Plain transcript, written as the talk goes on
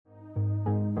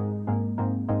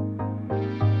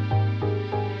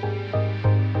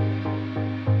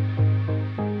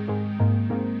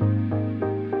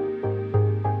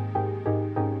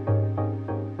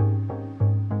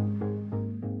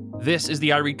This is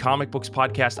the I Read Comic Books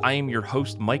podcast. I am your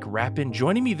host, Mike Rappin.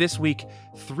 Joining me this week,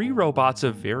 3 robots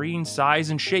of varying size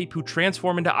and shape who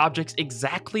transform into objects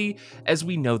exactly as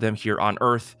we know them here on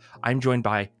Earth. I'm joined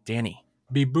by Danny.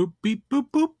 Beep, boop, beep,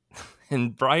 boop, boop.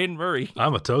 And Brian Murray.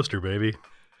 I'm a toaster, baby.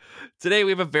 Today,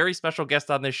 we have a very special guest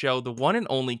on this show, the one and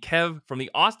only Kev from the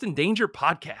Austin Danger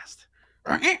podcast.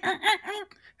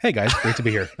 Hey, guys. Great to be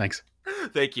here. Thanks.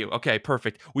 Thank you. Okay,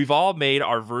 perfect. We've all made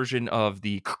our version of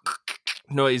the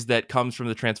noise that comes from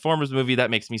the Transformers movie.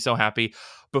 That makes me so happy.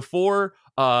 Before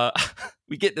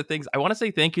we get into things, I want to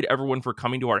say thank you to everyone for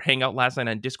coming to our hangout last night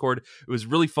on Discord. It was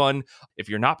really fun. If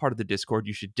you're not part of the Discord,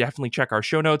 you should definitely check our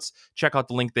show notes. Check out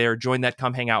the link there. Join that.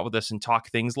 Come hang out with us and talk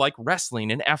things like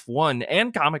wrestling and F1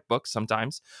 and comic books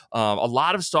sometimes. A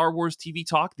lot of Star Wars TV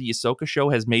talk. The Ahsoka show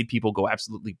has made people go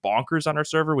absolutely bonkers on our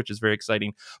server, which is very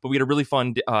exciting. But we had a really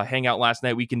fun hangout last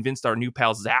night. We convinced our new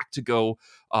pal Zach to go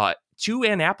to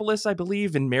Annapolis, I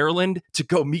believe, in Maryland to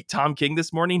go meet Tom King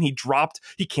this morning.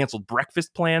 He canceled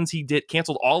breakfast plans. He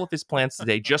canceled all of his plans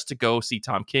today just to go see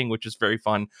Tom King, which is very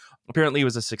fun. Apparently it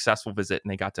was a successful visit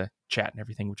and they got to chat and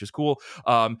everything, which is cool.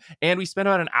 And we spent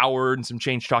about an hour and some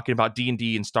change talking about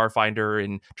D&D and Starfinder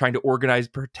and trying to organize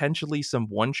potentially some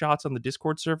one-shots on the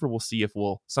Discord server. We'll see if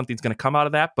something's going to come out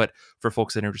of that. But for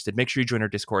folks that are interested, make sure you join our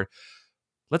Discord.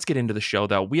 Let's get into the show,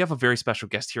 though. We have a very special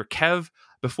guest here. Kev,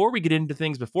 before we get into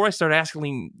things, before I start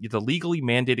asking the legally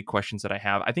mandated questions that I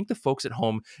have, I think the folks at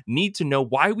home need to know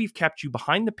why we've kept you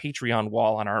behind the Patreon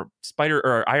wall on our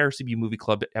IRCB Movie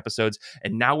Club episodes,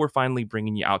 and now we're finally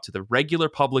bringing you out to the regular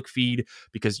public feed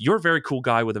because you're a very cool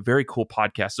guy with a very cool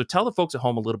podcast. So tell the folks at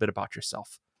home a little bit about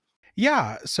yourself.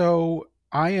 Yeah, so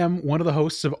I am one of the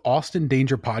hosts of Austin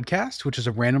Danger Podcast, which is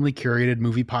a randomly curated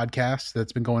movie podcast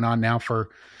that's been going on now for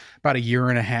about a year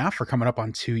and a half, or coming up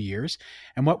on 2 years.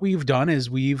 And what we've done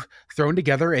is we've thrown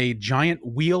together a giant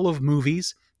wheel of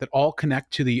movies that all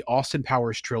connect to the Austin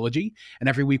Powers trilogy. And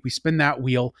every week we spin that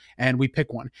wheel and we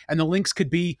pick one. And the links could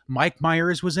be Mike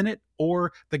Myers was in it,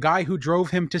 or the guy who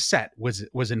drove him to set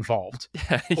was involved,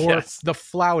 or Yes. the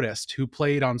flautist who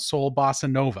played on Soul Bossa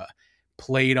Nova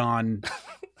played on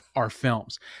our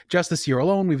films. Just this year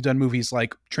alone, we've done movies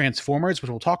like Transformers, which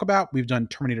we'll talk about. We've done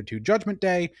Terminator 2 Judgment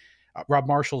Day, Rob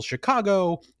Marshall's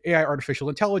Chicago, AI Artificial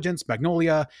Intelligence,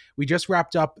 Magnolia. We just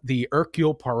wrapped up the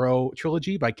Hercule Poirot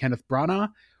trilogy by Kenneth Branagh.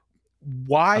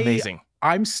 Why? Amazing.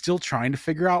 I'm still trying to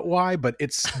figure out why, but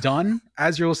it's done.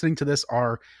 As you're listening to this,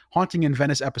 our Haunting in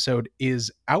Venice episode is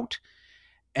out.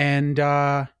 And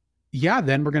then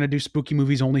we're going to do spooky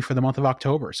movies only for the month of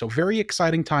October. So very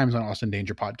exciting times on Austin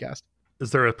Danger Podcast.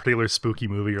 Is there a particular spooky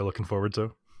movie you're looking forward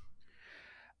to?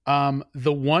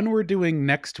 The one we're doing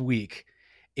next week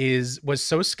was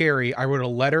so scary. I wrote a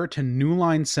letter to New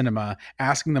Line Cinema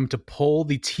asking them to pull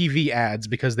the TV ads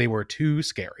because they were too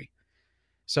scary.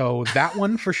 So that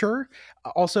one for sure.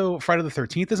 Also, Friday the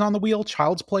 13th is on the wheel.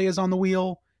 Child's Play is on the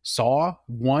wheel. Saw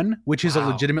 1, which is a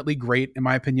legitimately great, in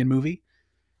my opinion, movie.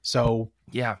 So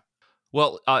yeah.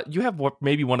 Well, you have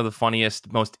maybe one of the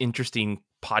funniest, most interesting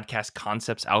podcast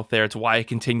concepts out there. It's why I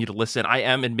continue to listen. I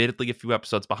am admittedly a few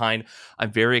episodes behind.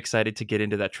 I'm very excited to get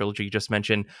into that trilogy you just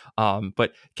mentioned.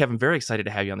 But Kevin, very excited to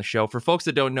have you on the show. For folks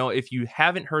that don't know, if you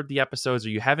haven't heard the episodes or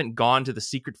you haven't gone to the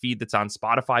secret feed that's on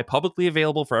Spotify, publicly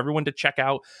available for everyone to check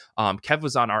out, Kev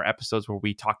was on our episodes where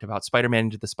we talked about Spider-Man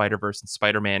Into the Spider-Verse and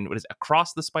Spider-Man,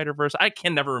 Across the Spider-Verse? I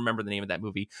can never remember the name of that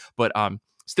movie, but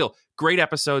still, great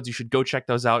episodes. You should go check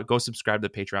those out. Go subscribe to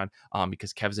the Patreon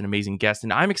because Kev's an amazing guest.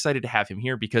 And I'm excited to have him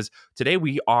here because today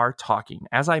we are talking,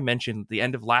 as I mentioned at the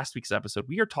end of last week's episode,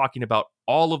 we are talking about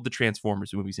all of the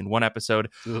Transformers movies in one episode.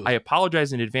 Ugh. I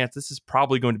apologize in advance. This is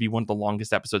probably going to be one of the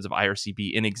longest episodes of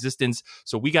IRCB in existence.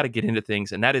 So we got to get into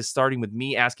things. And that is starting with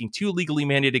me asking 2 legally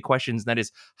mandated questions. And that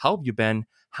is, how have you been?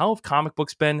 How have comic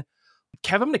books been?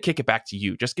 Kev, I'm going to kick it back to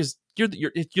you just because you're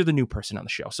the new person on the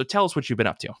show. So tell us what you've been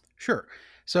up to. Sure.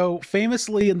 So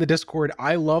famously in the Discord,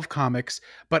 I love comics,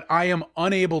 but I am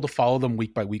unable to follow them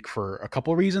week by week for a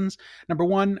couple of reasons. Number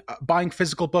one, buying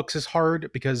physical books is hard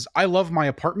because I love my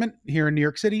apartment here in New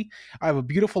York City. I have a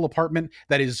beautiful apartment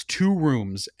that is 2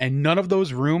 rooms, and none of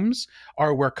those rooms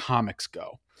are where comics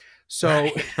go.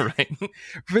 So right.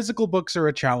 Physical books are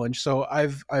a challenge. So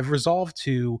I've resolved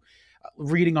to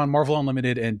reading on Marvel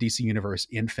Unlimited and DC Universe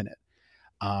Infinite.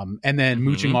 And then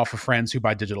mooching off of friends who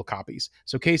buy digital copies.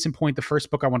 So case in point, the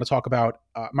first book I want to talk about,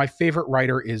 my favorite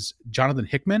writer is Jonathan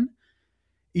Hickman,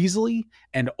 easily,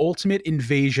 and Ultimate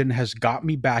Invasion has got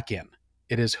me back in.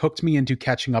 It has hooked me into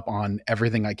catching up on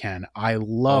everything I can. I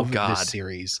love this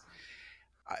series.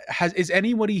 Is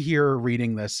anybody here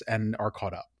reading this and are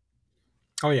caught up?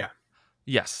 Oh, yeah.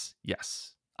 Yes.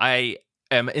 I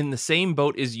am in the same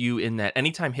boat as you in that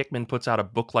anytime Hickman puts out a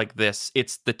book like this,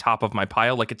 it's the top of my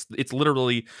pile. Like it's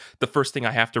literally the first thing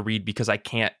I have to read because I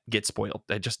can't get spoiled.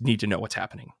 I just need to know what's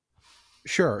happening.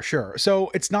 Sure.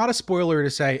 So it's not a spoiler to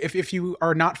say, if you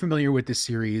are not familiar with this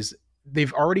series,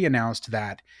 they've already announced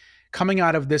that coming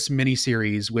out of this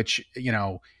miniseries, which,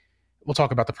 we'll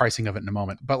talk about the pricing of it in a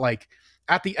moment, but like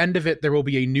at the end of it, there will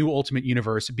be a new Ultimate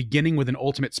Universe beginning with an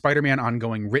Ultimate Spider-Man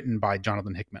ongoing written by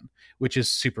Jonathan Hickman, which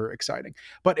is super exciting.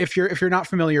 But if you're not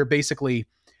familiar, basically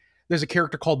there's a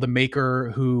character called the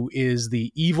Maker who is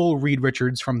the evil Reed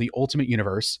Richards from the Ultimate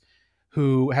Universe,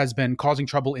 who has been causing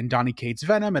trouble in Donny Cates'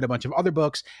 Venom and a bunch of other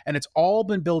books. And it's all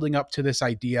been building up to this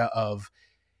idea of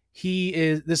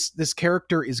this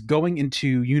character is going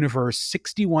into universe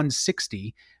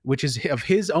 6160, which is of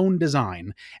his own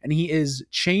design. And he is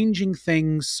changing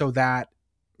things so that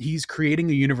he's creating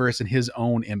a universe in his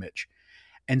own image.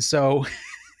 And so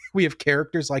we have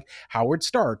characters like Howard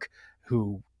Stark,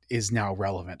 who is now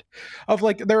relevant, of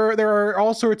like there are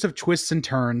all sorts of twists and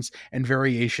turns and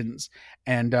variations.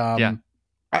 And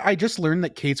I just learned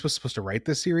that Cates was supposed to write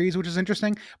this series, which is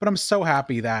interesting, but I'm so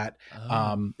happy that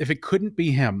if it couldn't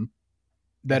be him,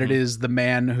 that it is the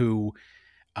man who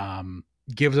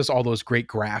gives us all those great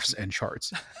graphs and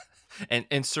charts.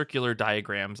 and circular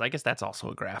diagrams. I guess that's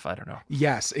also a graph. I don't know.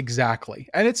 Yes, exactly.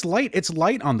 And it's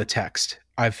light on the text,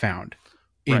 I've found.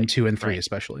 In 2 and 3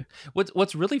 especially.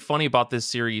 What's really funny about this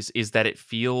series is that it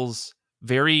feels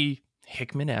very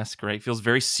Hickman-esque, right? It feels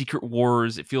very Secret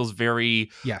Wars. It feels very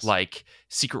like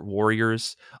Secret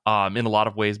Warriors in a lot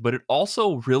of ways, but it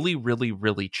also really, really,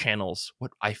 really channels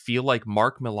what I feel like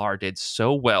Mark Millar did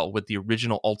so well with the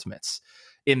original Ultimates,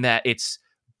 in that it's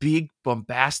big,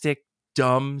 bombastic,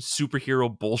 dumb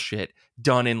superhero bullshit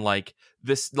done in like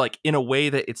this, like in a way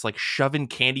that it's like shoving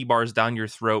candy bars down your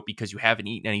throat because you haven't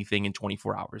eaten anything in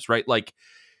 24 hours, right? Like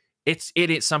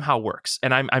it somehow works.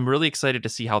 And I'm really excited to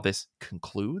see how this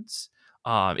concludes.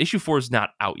 Issue 4 is not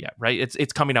out yet, right?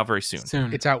 It's coming out very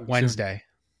soon. It's out Wednesday.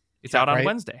 It's out on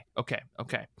Wednesday. Okay.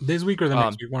 This week or the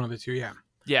next week, one of the two, yeah.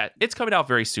 Yeah, it's coming out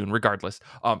very soon, regardless.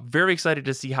 Very excited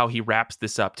to see how he wraps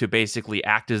this up to basically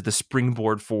act as the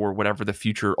springboard for whatever the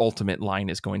future Ultimate line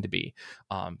is going to be.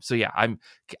 So yeah,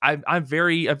 I've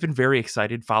been very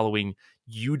excited following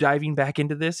you diving back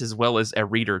into this, as well as a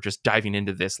reader just diving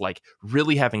into this, like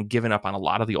really having given up on a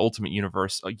lot of the Ultimate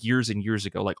Universe years and years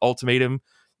ago. Like Ultimatum,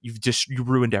 you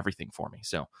ruined everything for me.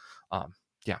 So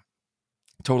yeah,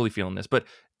 totally feeling this. But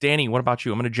Danny, what about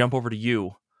you? I'm going to jump over to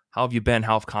you. How have you been?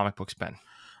 How have comic books been?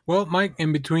 Well, Mike,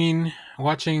 in between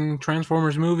watching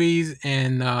Transformers movies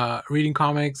and reading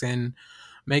comics and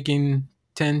making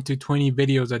 10 to 20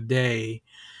 videos a day,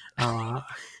 I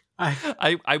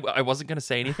wasn't going to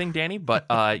say anything, Danny, but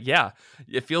yeah,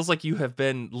 it feels like you have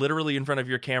been literally in front of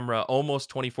your camera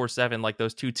almost 24/7, like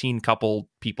those two teen couple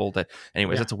people that,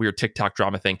 anyways, that's a weird TikTok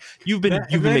drama thing. You've been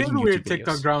making YouTube weird videos.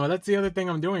 TikTok drama. That's the other thing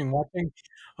I'm doing.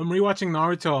 I'm rewatching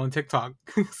Naruto on TikTok.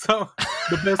 So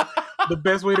the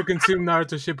best way to consume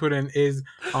Naruto Shippuden is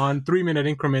on 3-minute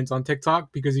increments on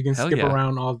TikTok, because you can skip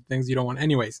around all the things you don't want.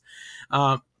 Anyways,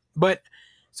 but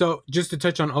so just to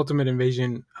touch on Ultimate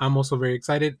Invasion, I'm also very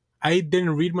excited. I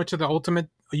didn't read much of the Ultimate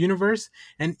Universe,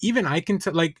 and even I can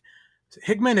like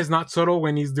Hickman is not subtle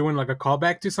when he's doing like a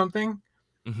callback to something.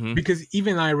 Mm-hmm. Because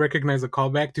even I recognize a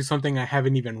callback to something I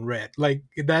haven't even read. Like,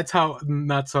 that's how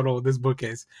not subtle this book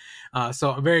is. So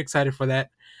I'm very excited for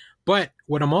that. But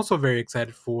what I'm also very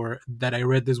excited for that I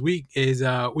read this week is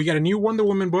we got a new Wonder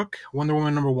Woman book, Wonder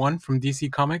Woman #1 from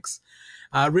DC Comics,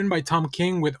 written by Tom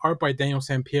King with art by Daniel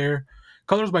St. Pierre,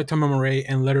 colors by Tom Murray,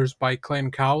 and letters by Clayton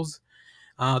Cowles.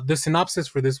 The synopsis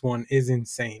for this one is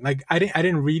insane. Like, I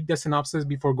didn't read the synopsis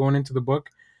before going into the book,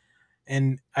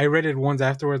 and I read it once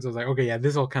afterwards. I was like, okay, yeah,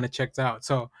 this all kind of checks out.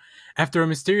 So after a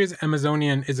mysterious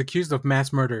Amazonian is accused of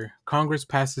mass murder, Congress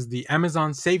passes the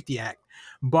Amazon Safety Act,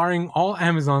 barring all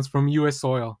Amazons from U.S.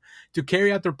 soil. To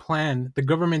carry out their plan, the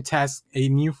government tasks a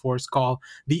new force called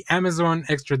the Amazon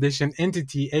Extradition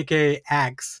Entity, aka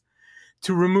AXE,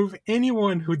 to remove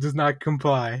anyone who does not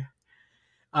comply.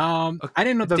 I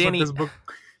didn't know that's Danny, what this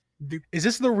book... Is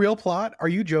this the real plot? Are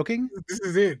you joking? This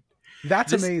is it.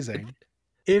 That's amazing.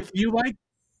 If you like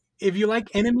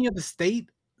Enemy of the State,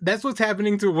 that's what's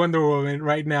happening to Wonder Woman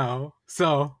right now.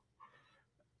 So,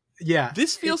 yeah.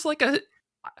 This feels like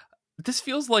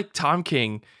Tom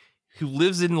King, who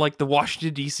lives in like the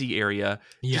Washington D.C. area,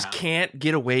 just can't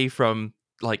get away from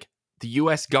like the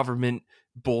U.S. government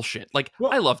bullshit. Like,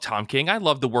 I love Tom King. I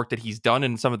love the work that he's done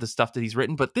and some of the stuff that he's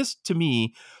written, but this to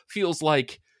me feels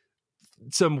like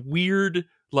some weird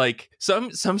Like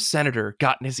some senator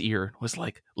got in his ear and was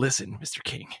like, listen, Mr.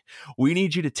 King, we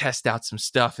need you to test out some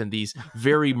stuff in these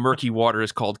very murky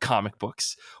waters called comic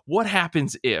books. What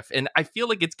happens if? And I feel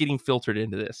like it's getting filtered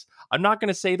into this. I'm not going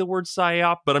to say the word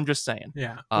psyop, but I'm just saying.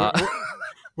 Yeah.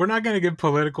 We're not going to get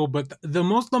political, but the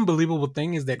most unbelievable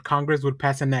thing is that Congress would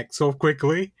pass an act so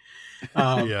quickly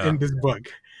in this book.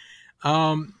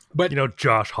 But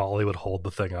Josh Hawley would hold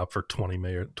the thing up for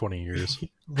 20 years.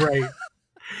 Right.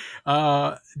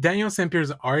 Daniel St.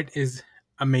 Pierre's art is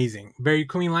amazing. Very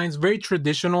clean lines, very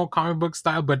traditional comic book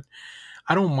style, but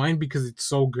I don't mind because it's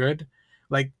so good.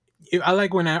 Like, I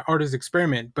like when artists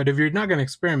experiment, but if you're not going to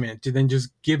experiment, then just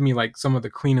give me like some of the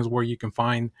cleanest work you can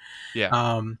find.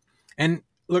 Yeah. And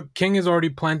look, King is already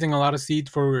planting a lot of seeds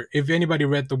for, if anybody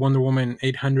read the Wonder Woman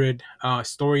 800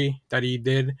 story that he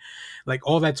did, like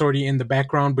all that's already in the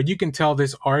background, but you can tell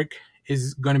this arc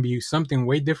is going to be something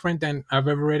way different than I've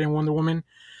ever read in Wonder Woman.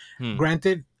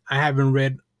 Granted, I haven't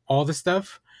read all the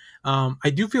stuff.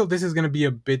 I do feel this is going to be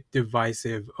a bit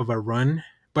divisive of a run,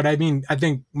 but I mean, I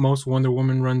think most Wonder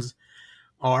Woman runs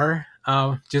are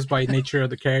just by nature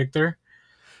of the character.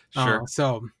 Sure.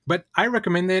 But I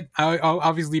recommend it. I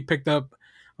obviously picked up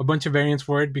a bunch of variants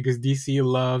for it because DC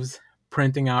loves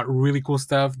printing out really cool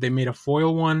stuff. They made a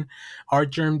foil one.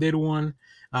 Artgerm did one.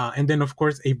 And then, of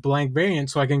course, a blank variant,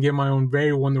 so I can get my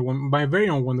very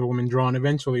own Wonder Woman drawn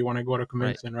eventually when I go to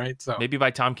convention, right? So maybe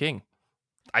by Tom King.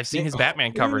 I've seen his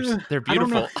Batman covers; they're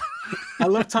beautiful. I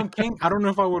love Tom King. I don't know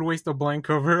if I would waste a blank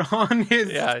cover on his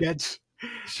sketch.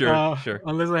 Sure.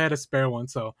 Unless I had a spare one.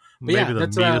 So maybe the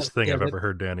meanest thing I've ever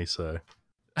heard Danny say.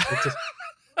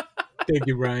 Thank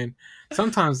you, Brian.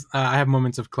 Sometimes I have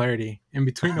moments of clarity in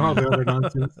between all the other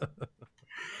nonsense.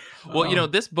 Well,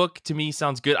 this book to me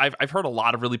sounds good. I've heard a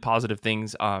lot of really positive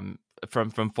things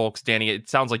from folks. Danny, it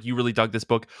sounds like you really dug this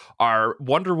book. Our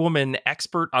Wonder Woman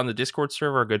expert on the Discord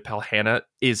server, our good pal Hannah,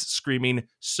 is screaming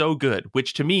so good,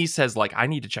 which to me says like I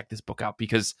need to check this book out,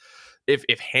 because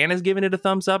if Hannah's giving it a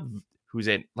thumbs up, who's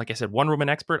in, like I said, Wonder Woman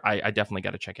expert, I definitely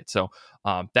got to check it. So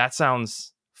that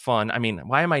sounds fun. I mean,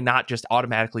 why am I not just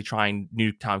automatically trying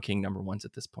new Tom King #1s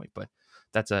at this point? But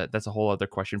that's a whole other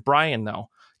question. Brian, though,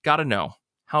 gotta know.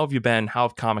 How have you been? How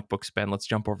have comic books been? Let's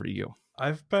jump over to you.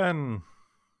 I've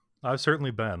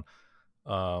certainly been.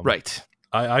 Right.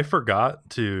 I forgot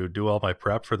to do all my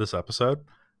prep for this episode.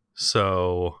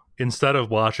 So instead of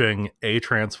watching a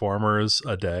Transformers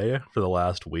a day for the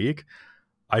last week,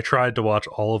 I tried to watch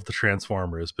all of the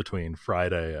Transformers between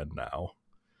Friday and now.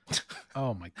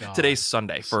 Oh my God. Today's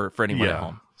Sunday for anyone at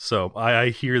home. So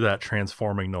I hear that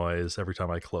transforming noise every time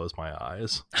I close my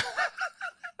eyes.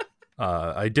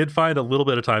 I did find a little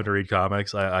bit of time to read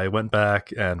comics. I went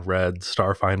back and read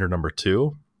Starfinder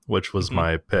 #2, which was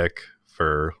my pick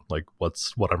for like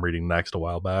what I'm reading next a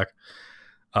while back.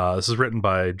 This is written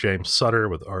by James Sutter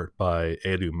with art by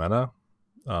Edu Mena.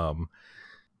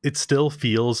 It still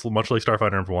feels much like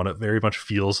Starfinder #1. It very much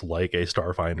feels like a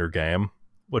Starfinder game,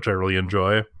 which I really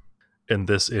enjoy. In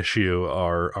this issue,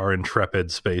 our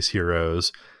intrepid space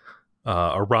heroes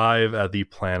arrive at the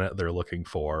planet they're looking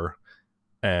for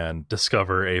and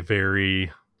discover a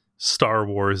very Star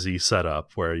Wars-y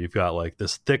setup where you've got like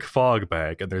this thick fog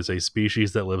bank, and there's a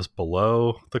species that lives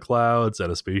below the clouds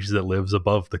and a species that lives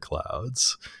above the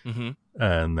clouds.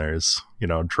 And there's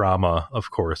drama,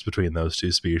 of course, between those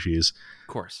two species.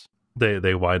 Of course,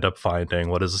 they wind up finding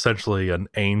what is essentially an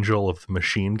angel of the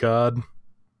machine god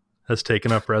has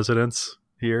taken up residence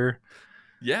here.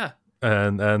 Yeah.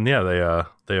 And they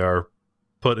are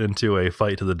put into a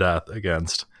fight to the death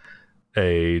against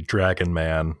a dragon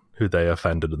man who they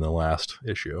offended in the last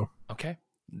issue. Okay.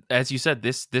 As you said,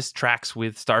 this tracks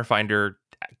with Starfinder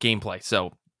gameplay,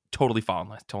 so totally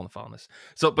following this.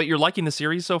 So, but you're liking the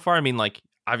series so far? I mean, like,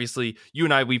 obviously, you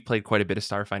and I, we've played quite a bit of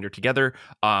Starfinder together,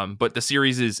 but the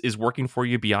series is working for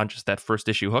you beyond just that first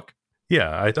issue hook?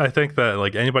 Yeah, I think that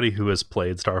like anybody who has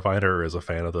played Starfinder or is a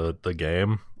fan of the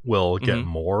game will get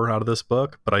more out of this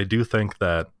book, but I do think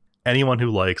that anyone who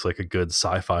likes like a good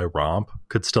sci-fi romp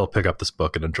could still pick up this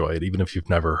book and enjoy it, even if you've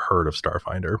never heard of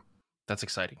Starfinder. That's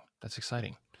exciting.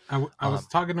 I was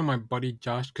talking to my buddy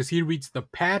Josh because he reads the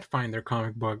Pathfinder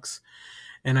comic books,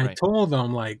 and I told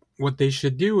them like what they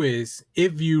should do is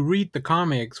if you read the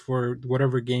comics for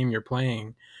whatever game you're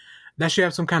playing, that should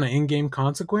have some kind of in-game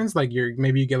consequence. Like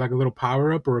maybe you get like a little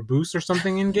power up or a boost or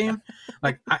something in game.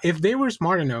 Like if they were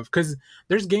smart enough, because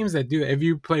there's games that do that. If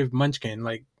you play Munchkin,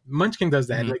 like Munchkin does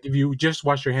that. Like if you just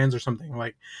wash your hands or something,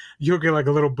 like you'll get like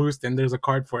a little boost and there's a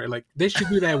card for it. Like they should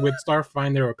do that with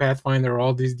Starfinder or Pathfinder or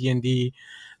all these D&D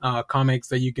comics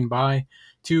that you can buy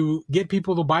to get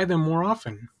people to buy them more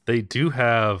often. They do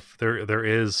have there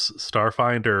is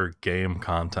Starfinder game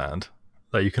content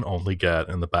that you can only get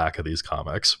in the back of these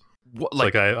comics. What,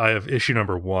 Like I have issue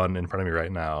number 1 in front of me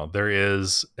right now. There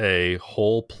is a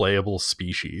whole playable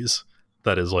species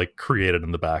that is like created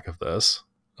in the back of this.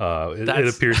 It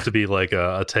appears to be like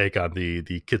a take on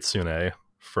the kitsune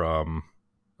from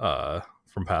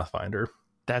Pathfinder.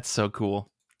 That's so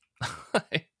cool.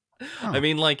 I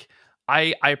mean, like,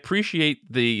 I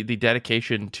appreciate the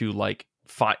dedication to like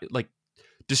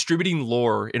distributing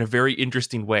lore in a very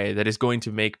interesting way that is going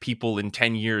to make people in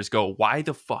 10 years go, why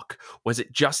the fuck was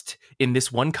it just in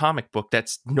this one comic book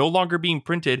that's no longer being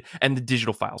printed and the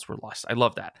digital files were lost? I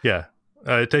love that. Yeah.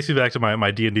 It takes me back to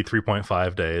my D&D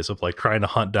 3.5 days of like trying to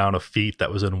hunt down a feat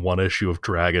that was in one issue of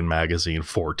Dragon magazine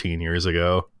 14 years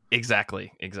ago.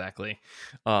 Exactly.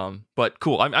 But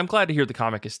cool. I'm glad to hear the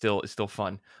comic is still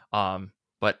fun.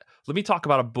 But let me talk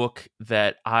about a book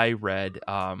that I read.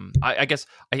 I guess,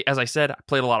 as I said, I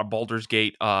played a lot of Baldur's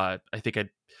Gate. I was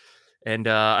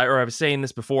saying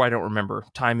this before. I don't remember.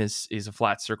 Time is a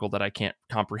flat circle that I can't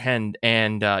comprehend.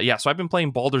 And so I've been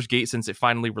playing Baldur's Gate since it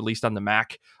finally released on the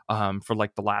Mac for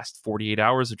like the last 48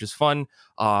 hours, which is fun.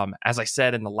 As I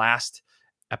said in the last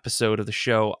episode of the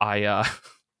show, I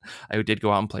did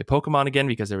go out and play Pokemon again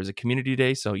because there was a community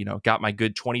day. So, got my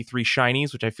good 23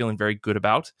 shinies, which I'm feeling very good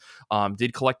about.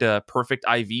 Did collect a perfect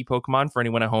IV Pokemon for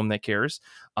anyone at home that cares.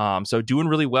 So doing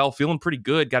really well, feeling pretty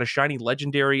good. Got a shiny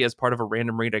legendary as part of a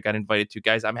random raid I got invited to.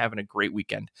 Guys, I'm having a great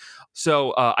weekend.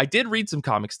 So I did read some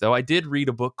comics, though. I did read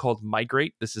a book called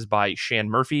Migrate. This is by Shan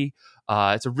Murphy.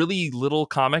 It's a really little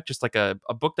comic, just like a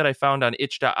book that I found on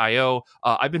itch.io.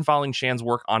 I've been following Shan's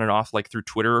work on and off like through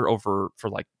Twitter for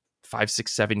like 5,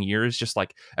 6, 7 years, just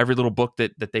like every little book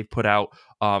that they've put out,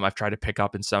 I've tried to pick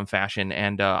up in some fashion.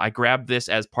 And I grabbed this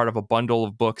as part of a bundle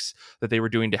of books that they were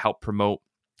doing to help promote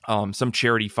some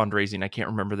charity fundraising I can't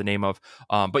remember the name of.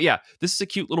 But yeah, this is a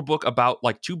cute little book about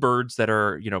like two birds that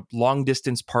are, long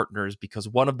distance partners because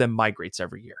one of them migrates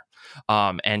every year.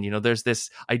 And there's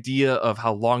this idea of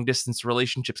how long distance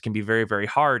relationships can be very, very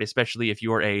hard, especially if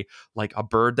you're a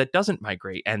bird that doesn't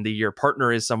migrate and your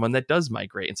partner is someone that does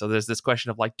migrate. And so there's this question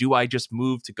of like, do I just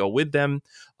move to go with them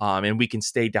and we can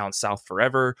stay down south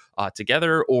forever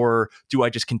together, or do I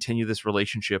just continue this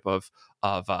relationship of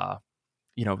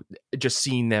just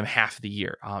seeing them half the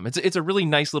year? It's a really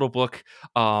nice little book.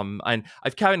 And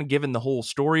I've kind of given the whole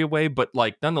story away, but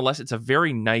like nonetheless, it's a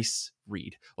very nice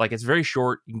read. Like it's very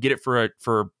short. You can get it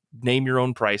for name your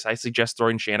own price. I suggest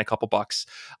throwing Shan a couple bucks.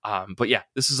 But yeah,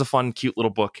 this is a fun, cute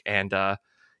little book. And I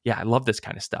love this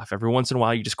kind of stuff. Every once in a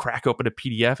while, you just crack open a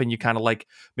PDF and you kind of like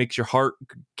makes your heart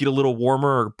get a little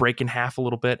warmer or break in half a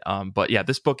little bit. But yeah,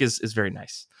 this book is very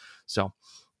nice. So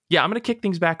yeah, I'm going to kick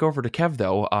things back over to Kev,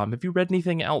 though. Have you read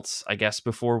anything else, I guess,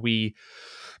 before we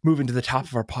move into the top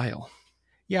of our pile?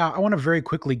 Yeah, I want to very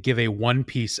quickly give a One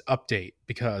Piece update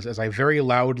because, as I very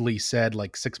loudly said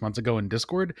like 6 months ago in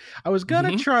Discord, I was going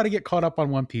to try to get caught up on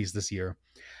One Piece this year.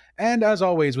 And as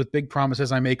always, with big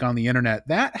promises I make on the internet,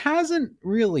 that hasn't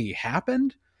really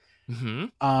happened.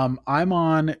 I'm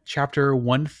on chapter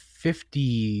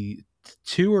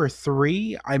 152 or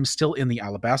 3. I'm still in the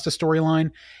Alabasta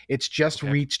storyline. It's just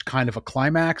reached kind of a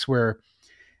climax where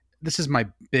this is my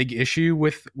big issue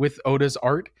with Oda's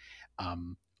art.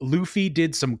 Luffy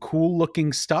did some cool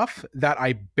looking stuff that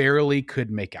I barely could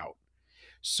make out.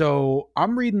 So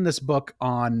I'm reading this book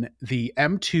on the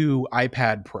M2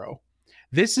 iPad Pro.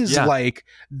 This is like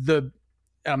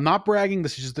I'm not bragging.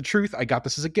 This is just the truth. I got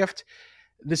this as a gift.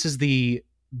 This is the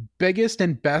biggest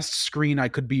and best screen I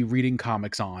could be reading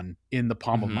comics on in the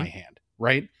palm of my hand,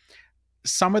 right?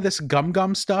 Some of this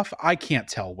gum stuff, I can't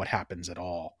tell what happens at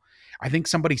all. I think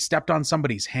somebody stepped on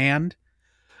somebody's hand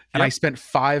and I spent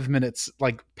 5 minutes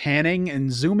like panning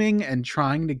and zooming and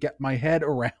trying to get my head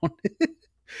around it.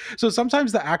 So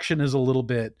sometimes the action is a little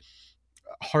bit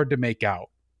hard to make out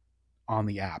on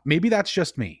the app. Maybe that's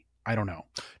just me. I don't know.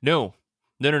 No.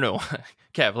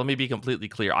 Kev, let me be completely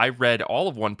clear. I read all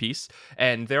of One Piece,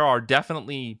 and there are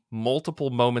definitely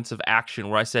multiple moments of action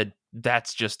where I said,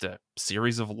 that's just a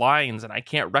series of lines, and I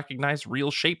can't recognize real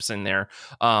shapes in there.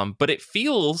 But it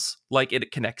feels like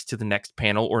it connects to the next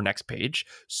panel or next page.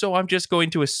 So I'm just going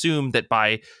to assume that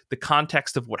by the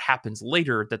context of what happens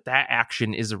later, that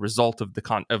action is a result of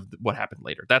of what happened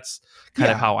later. That's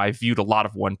kind of how I viewed a lot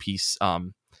of One Piece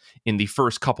in the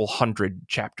first couple hundred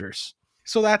chapters.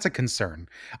 So that's a concern.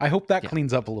 I hope that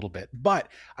cleans up a little bit. But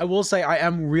I will say I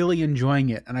am really enjoying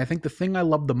it. And I think the thing I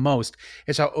love the most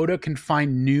is how Oda can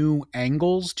find new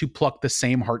angles to pluck the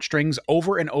same heartstrings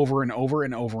over and over and over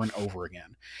and over and over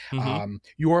again. Mm-hmm.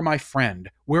 You are my friend.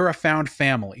 We're a found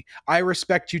family. I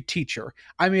respect you, teacher.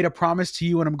 I made a promise to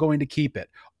you and I'm going to keep it.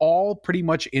 All pretty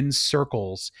much in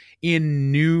circles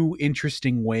in new,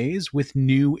 interesting ways with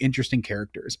new, interesting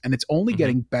characters. And it's only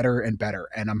getting better and better.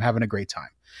 And I'm having a great time.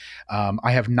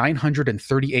 I have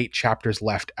 938 chapters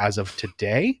left as of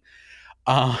today.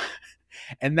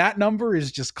 And that number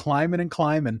is just climbing and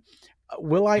climbing.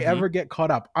 Will I ever get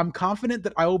caught up? I'm confident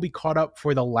that I will be caught up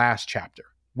for the last chapter.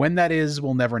 When that is,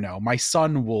 we'll never know. My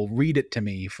son will read it to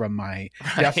me from my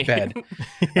deathbed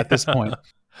at this point.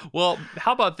 Well,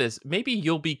 how about this? Maybe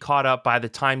you'll be caught up by the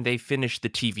time they finish the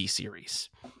TV series.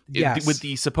 Yes. With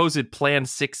the supposed planned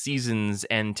 6 seasons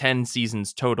and 10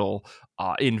 seasons total,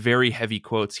 in very heavy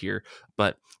quotes here.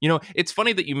 But, it's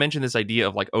funny that you mentioned this idea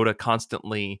of like Oda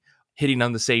constantly hitting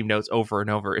on the same notes over and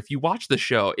over. If you watch the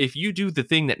show, if you do the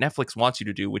thing that Netflix wants you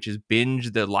to do, which is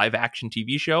binge the live action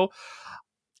TV show,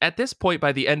 at this point,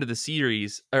 by the end of the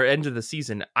series or end of the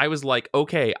season, I was like,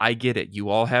 okay, I get it. You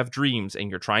all have dreams and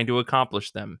you're trying to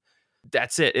accomplish them.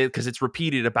 That's it, because it's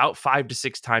repeated about 5 to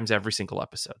 6 times every single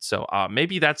episode. So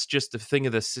maybe that's just a thing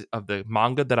of the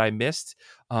manga that I missed.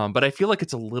 But I feel like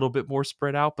it's a little bit more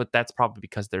spread out. But that's probably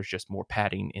because there's just more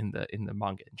padding in the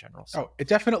manga in general. So. Oh, it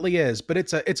definitely is. But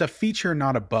it's a feature,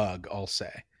 not a bug. I'll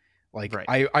say, like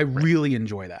right. I really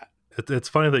enjoy that. It's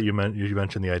funny that you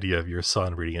mentioned the idea of your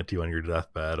son reading it to you on your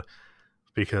deathbed,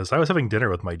 because I was having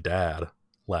dinner with my dad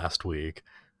last week.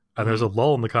 And there's a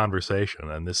lull in the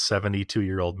conversation, and this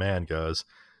 72-year-old man goes,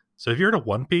 "So have you heard of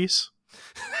One Piece?"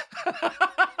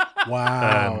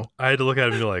 Wow. And I had to look at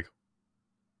him and be like,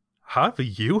 "How have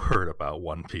you heard about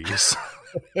One Piece?"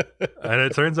 And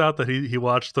it turns out that he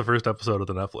watched the first episode of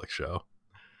the Netflix show.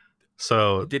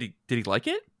 So did he like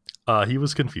it? He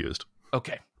was confused.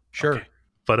 Okay, sure. Okay.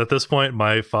 But at this point,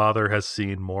 my father has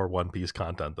seen more One Piece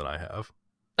content than I have.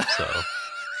 So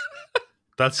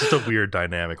that's just a weird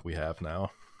dynamic we have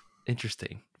now.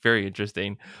 Interesting. Very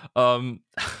interesting.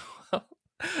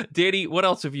 Danny, what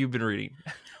else have you been reading?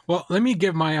 Well, let me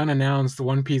give my unannounced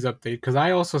One Piece update, because I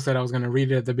also said I was going to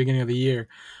read it at the beginning of the year.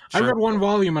 Sure. I read 1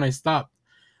 volume and I stopped.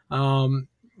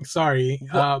 Sorry.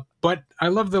 But I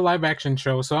love the live action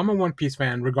show, so I'm a One Piece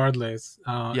fan regardless.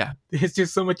 It's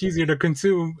just so much easier to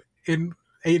consume in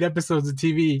 8 episodes of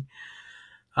TV.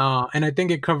 And I think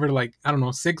it covered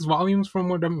 6 volumes from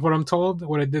what I'm told,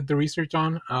 what I did the research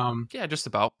on. Just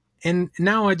about. And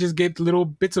now I just get little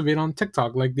bits of it on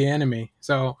TikTok, like the anime.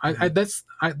 So that's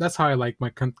how I like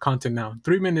my content now.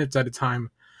 3 minutes at a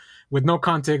time, with no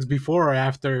context before or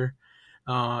after.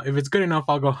 If it's good enough,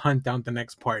 I'll go hunt down the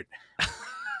next part.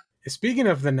 Speaking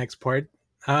of the next part,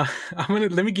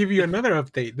 let me give you another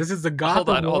update. This is the God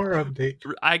of War update.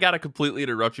 I gotta completely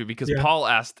interrupt you because Paul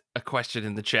asked a question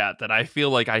in the chat that I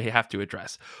feel like I have to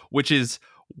address, which is,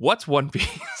 what's One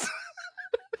Piece?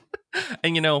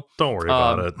 And don't worry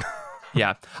about it.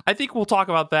 Yeah, I think we'll talk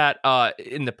about that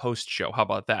in the post show. How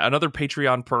about that? Another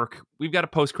Patreon perk. We've got a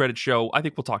post credit show. I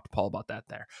think we'll talk to Paul about that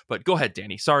there. But go ahead,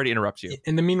 Danny. Sorry to interrupt you.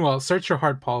 In the meanwhile, search your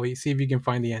heart, Paulie. See if you can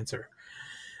find the answer.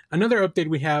 Another update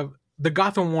we have, the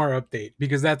Gotham War update,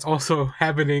 because that's also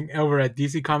happening over at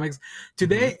DC Comics.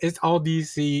 Today, it's all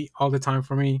DC all the time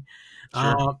for me.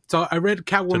 Sure. So I read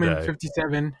Catwoman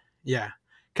 57. Yeah.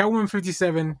 Catwoman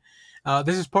 57.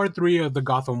 This is part 3 of the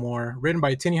Gotham War, written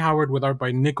by Tini Howard with art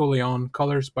by Nico Leon,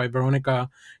 colors by Veronica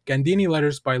Gandini,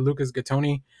 letters by Lucas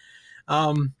Gattoni.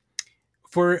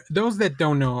 For those that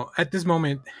don't know, at this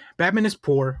moment, Batman is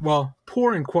poor. Well,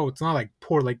 poor in quotes, not like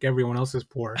poor like everyone else is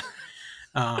poor.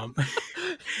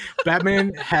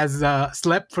 Batman has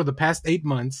slept for the past 8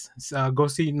 months. Go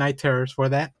see Night Terrors for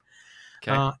that.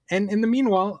 Okay. And in the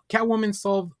meanwhile, Catwoman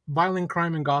solved violent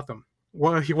crime in Gotham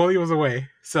while he was away.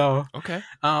 So okay.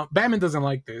 Batman doesn't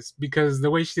like this, because the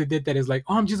way she did that is like,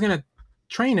 I'm just gonna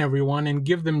train everyone and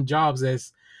give them jobs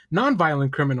as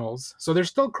non-violent criminals. So there's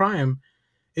still crime.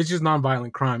 It's just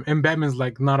non-violent crime. And Batman's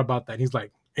like, not about that. He's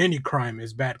like, any crime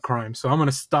is bad crime, so I'm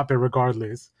gonna stop it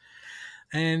regardless.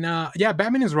 And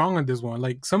Batman is wrong on this one.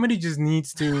 Like, somebody just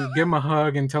needs to give him a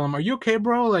hug and tell him, "Are you okay,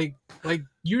 bro? Like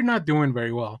you're not doing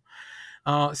very well."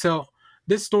 So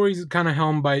this story is kind of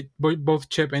helmed by both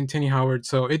Chip and Tini Howard,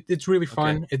 so it's really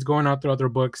fun. Okay. It's going out through other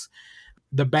books.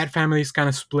 The Bat family is kind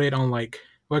of split on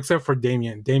except for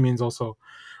Damian. Damian's also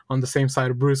on the same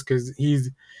side of Bruce, because he's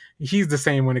he's the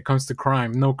same when it comes to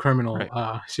crime. No criminal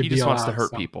Right. should He be just allowed. wants to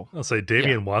hurt people. I'll say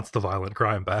Damien wants the violent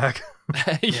crime back.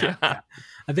 Yeah.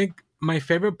 I think my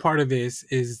favorite part of this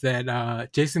is that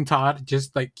Jason Todd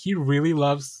just like he really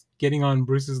loves getting on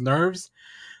Bruce's nerves.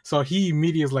 So he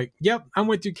immediately is like, "Yep, I'm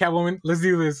with you, Catwoman. Let's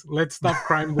do this. Let's stop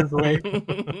crime this way."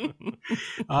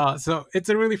 So it's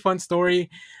a really fun story.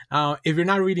 If you're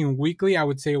not reading weekly, I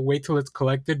would say wait till it's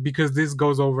collected because this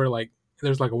goes over like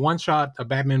there's like a one shot, a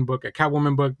Batman book, a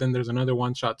Catwoman book, then there's another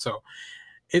one shot. So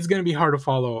it's gonna be hard to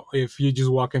follow if you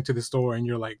just walk into the store and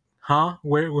you're like, "Huh?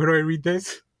 Where do I read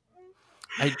this?"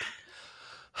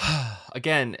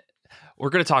 Again, we're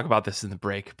going to talk about this in the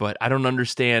break, but I don't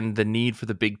understand the need for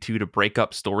the big two to break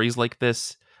up stories like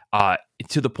this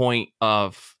to the point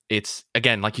of it's,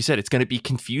 again, like you said, it's going to be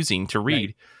confusing to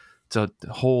read. Right. It's a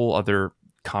whole other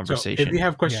conversation. So if you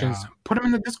have questions, put them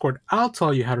in the Discord. I'll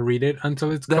tell you how to read it until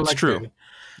it's collected. That's true.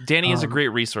 Danny is a great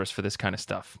resource for this kind of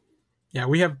stuff. Yeah,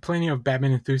 we have plenty of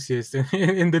Batman enthusiasts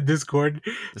in the Discord.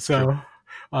 That's so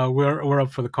true. We're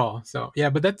up for the call. So yeah,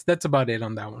 but that's about it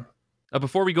on that one.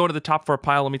 Before we go to the top of our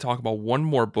pile, let me talk about one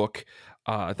more book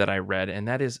that I read, and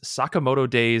that is Sakamoto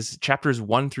Days, chapters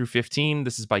 1 through 15.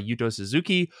 This is by Yuto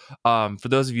Suzuki. For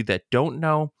those of you that don't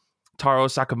know, Taro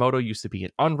Sakamoto used to be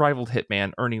an unrivaled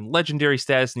hitman, earning legendary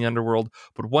status in the underworld,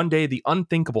 but one day the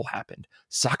unthinkable happened.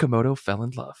 Sakamoto fell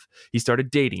in love. He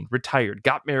started dating, retired,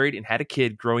 got married, and had a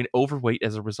kid, growing overweight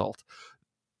as a result.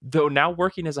 Though now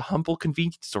working as a humble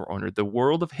convenience store owner, the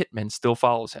world of hitmen still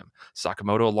follows him.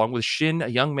 Sakamoto, along with Shin, a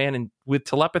young man with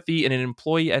telepathy and an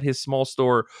employee at his small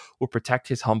store, will protect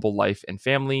his humble life and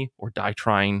family or die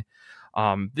trying.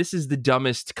 This is the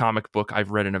dumbest comic book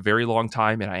I've read in a very long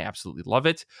time, and I absolutely love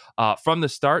it. From the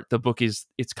start, the book it's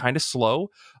kind of slow.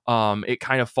 It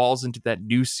kind of falls into that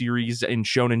new series in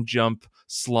Shonen Jump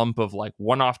slump of like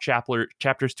one-off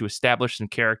chapters to establish some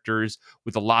characters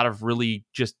with a lot of really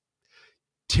just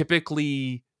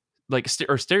typically like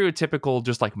or stereotypical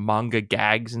just like manga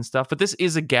gags and stuff, but this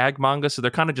is a gag manga, so they're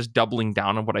kind of just doubling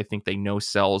down on what I think they know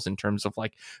sells in terms of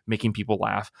like making people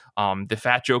laugh. The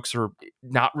fat jokes are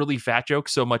not really fat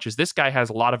jokes so much as this guy has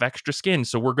a lot of extra skin,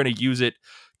 so we're going to use it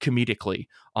comedically,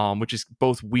 which is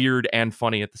both weird and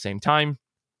funny at the same time.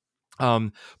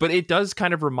 But it does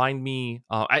kind of remind me,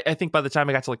 I think by the time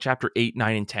I got to like chapter 8,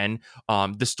 9, and 10,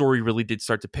 the story really did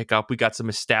start to pick up. We got some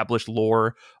established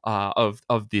lore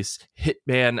of this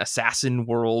hitman assassin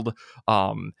world,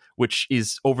 which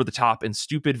is over the top and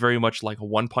stupid, very much like a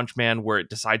One Punch Man, where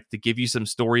it decides to give you some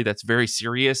story that's very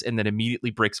serious and then immediately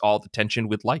breaks all the tension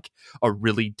with like a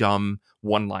really dumb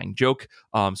one-line joke.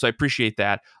 So I appreciate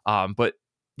that. But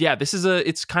yeah,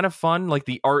 it's kind of fun. Like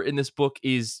the art in this book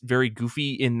is very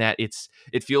goofy in that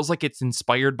it feels like it's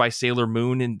inspired by Sailor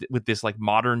Moon and with this like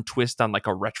modern twist on like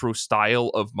a retro style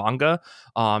of manga.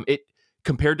 It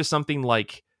compared to something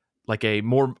like a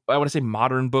more, I want to say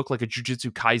modern book, like a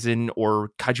Jujutsu Kaisen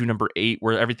or Kaiju number 8,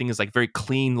 where everything is like very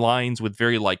clean lines with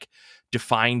very like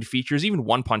defined features. Even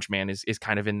One Punch Man is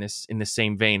kind of in the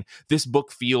same vein. This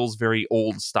book feels very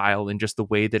old style in just the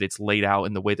way that it's laid out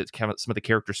and the way that some of the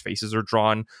characters' faces are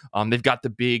drawn. They've got the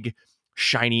big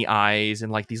shiny eyes and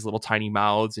like these little tiny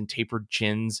mouths and tapered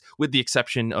chins, with the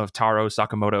exception of Taro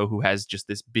Sakamoto, who has just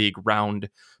this big round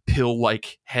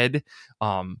pill-like head.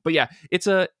 But yeah, it's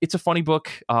a funny book.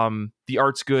 The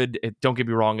art's good. Don't get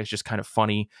me wrong, it's just kind of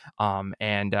funny. Yeah,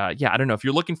 I don't know, if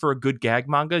you're looking for a good gag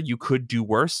manga, you could do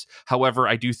worse. However,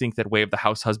 I do think that Way of the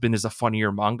House Husband is a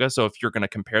funnier manga, so if you're going to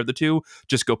compare the two,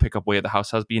 just go pick up Way of the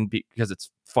House Husband because it's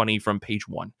funny from page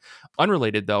 1.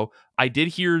 Unrelated though, I did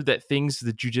hear that the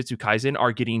Jujutsu Kaisen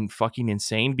are getting fucking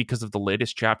insane because of the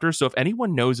latest chapter. So if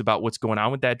anyone knows about what's going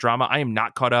on with that drama, I am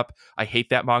not caught up. I hate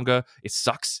that manga. It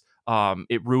sucks.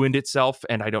 It ruined itself,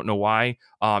 and I don't know why.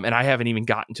 And I haven't even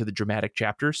gotten to the dramatic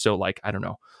chapter, so like I don't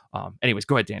know. Anyways,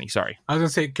 go ahead, Danny. Sorry. I was gonna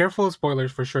say careful of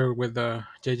spoilers for sure with the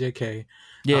JJK.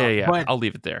 Yeah. But I'll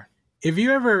leave it there. If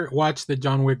you ever watched the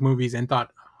John Wick movies and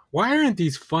thought, why aren't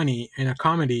these funny in a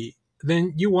comedy?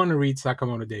 Then you want to read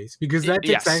Sakamoto Days, because that's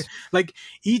exciting. Like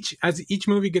as each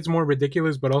movie gets more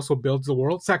ridiculous, but also builds the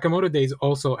world. Sakamoto Days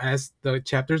also, as the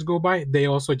chapters go by, they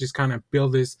also just kind of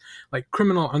build this like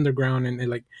criminal underground, and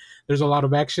like there's a lot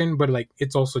of action, but like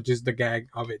it's also just the gag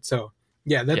of it. So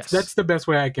yeah, that's the best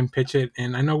way I can pitch it.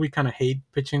 And I know we kind of hate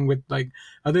pitching with like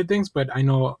other things, but I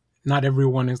know not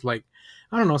everyone is like,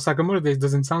 I don't know, Sakamoto Days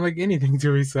doesn't sound like anything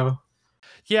to me. So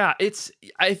Yeah,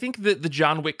 I think that the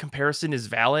John Wick comparison is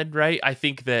valid, right? I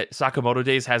think that Sakamoto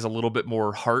Days has a little bit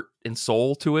more heart and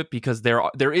soul to it because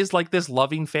there is like this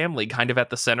loving family kind of at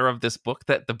the center of this book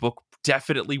that the book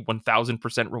definitely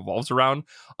 1000% revolves around,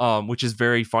 which is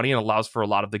very funny and allows for a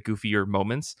lot of the goofier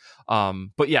moments.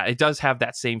 But yeah, it does have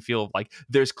that same feel of like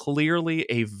there's clearly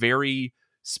a very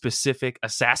specific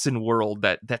assassin world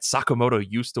that Sakamoto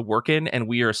used to work in, and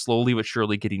we are slowly but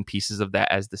surely getting pieces of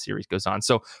that as the series goes on.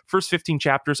 So first 15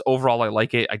 chapters overall, I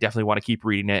like it. I definitely want to keep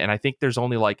reading it, and I think there's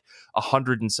only like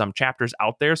 100 and some chapters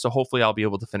out there, so hopefully I'll be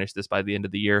able to finish this by the end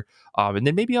of the year, and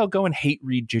then maybe I'll go and hate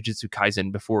read Jujutsu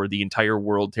Kaisen before the entire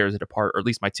world tears it apart, or at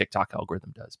least my TikTok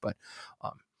algorithm does. But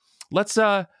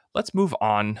let's move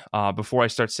on before I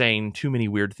start saying too many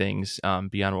weird things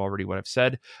beyond already what I've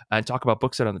said, and talk about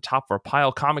books that are on the top of our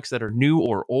pile, comics that are new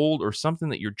or old, or something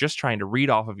that you're just trying to read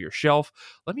off of your shelf.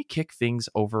 Let me kick things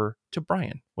over to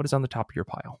Brian. What is on the top of your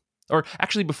pile? Or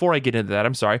actually, before I get into that,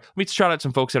 I'm sorry. Let me shout out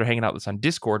some folks that are hanging out with us on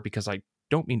Discord because I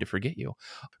don't mean to forget you.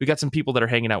 We got some people that are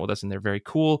hanging out with us and they're very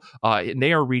cool. And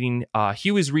they are reading,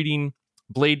 Hugh is reading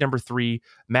Blade #3,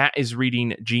 Matt is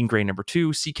reading Jean Grey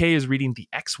 #2, CK is reading The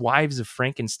Ex-Wives of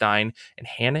Frankenstein, and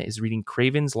Hannah is reading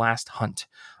Craven's Last Hunt.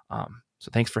 So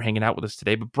thanks for hanging out with us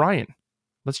today. But Brian,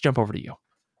 let's jump over to you.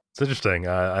 It's interesting.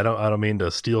 I don't mean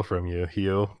to steal from you,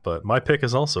 Hugh, but my pick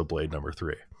is also Blade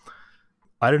 #3.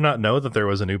 I did not know that there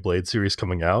was a new Blade series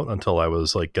coming out until I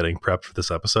was like getting prepped for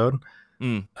this episode,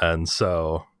 and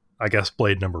so I guess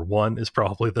Blade #1 is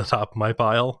probably the top of my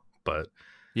pile. But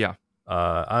yeah.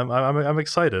 I'm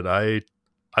excited. I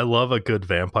love a good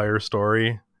vampire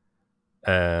story,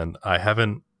 and I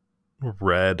haven't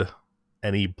read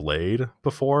any Blade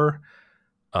before.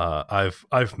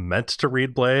 I've meant to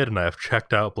read Blade, and I've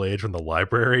checked out Blade from the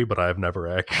library, but I've never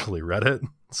actually read it.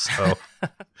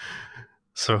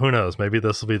 So who knows? Maybe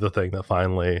this will be the thing that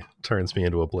finally turns me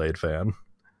into a Blade fan.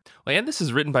 Well, and this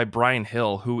is written by Brian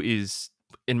Hill, who is,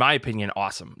 in my opinion,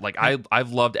 awesome. Like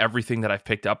I've loved everything that I've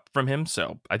picked up from him,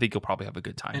 so I think you'll probably have a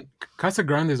good time. And Casa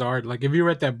Grande's art, like if you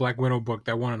read that Black Widow book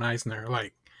that won an Eisner,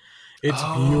 like it's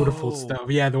beautiful stuff.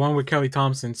 Yeah, the one with Kelly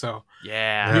Thompson. So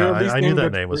yeah, I knew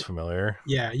that name was familiar.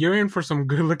 Yeah, you're in for some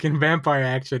good-looking vampire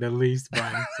action at least,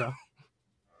 Brian. So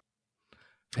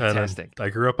fantastic. I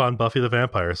grew up on Buffy the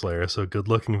Vampire Slayer, so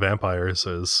good-looking vampires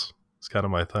is kind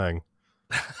of my thing.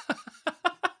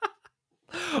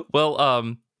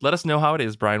 Well, let us know how it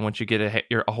is, Brian, once you get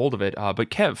a hold of it. But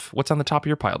Kev, what's on the top of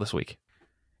your pile this week?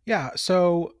 Yeah,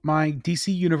 so my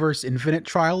DC Universe Infinite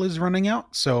trial is running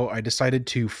out, so I decided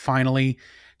to finally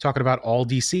talking about all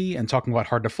DC and talking about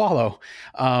Hard to Follow.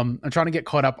 I'm trying to get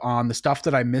caught up on the stuff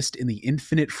that I missed in the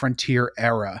Infinite Frontier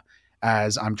era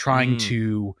as I'm trying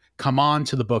to come on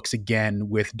to the books again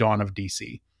with Dawn of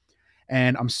DC.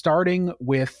 And I'm starting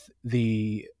with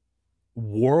the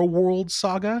War World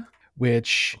saga,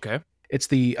 which it's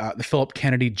the Philip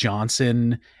Kennedy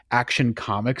Johnson Action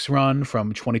Comics run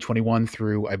from 2021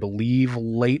 through, I believe,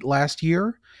 late last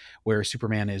year, where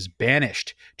Superman is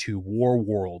banished to War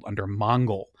World under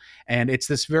Mongol. And it's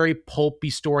this very pulpy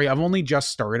story. I've only just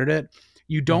started it.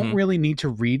 You don't really need to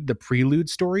read the prelude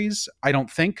stories, I don't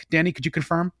think. Danny, could you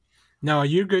confirm? No,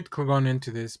 you're good going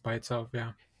into this by itself,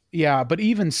 yeah. Yeah, but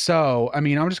even so, I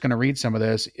mean, I'm just going to read some of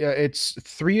this. It's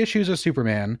 3 issues of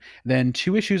Superman, then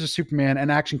 2 issues of Superman and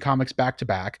Action Comics back to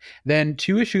back, then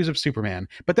 2 issues of Superman.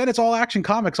 But then it's all Action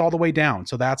Comics all the way down,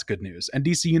 so that's good news. And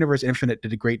DC Universe Infinite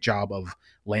did a great job of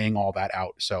laying all that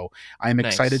out. So I'm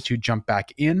excited to jump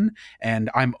back in, and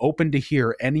I'm open to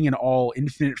hear any and all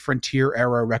Infinite Frontier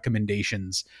era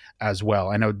recommendations as well.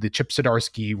 I know the Chip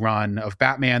Zdarsky run of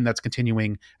Batman that's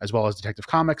continuing, as well as Detective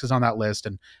Comics is on that list,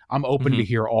 and I'm open to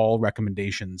hear all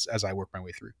recommendations as I work my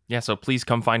way through. Yeah, so please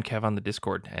come find Kev on the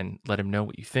Discord and let him know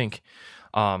what you think.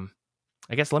 I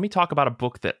guess let me talk about a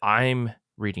book that I'm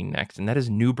reading next, and that is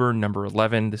Newburn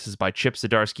 #11. This is by Chip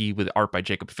Zdarsky with art by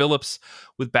Jacob Phillips,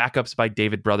 with backups by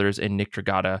David Brothers and Nick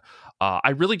Dragata.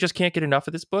 I really just can't get enough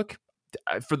of this book.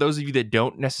 For those of you that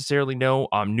don't necessarily know,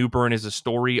 Newburn is a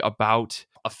story about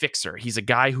a fixer. He's a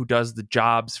guy who does the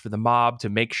jobs for the mob to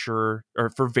make sure,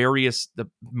 or for the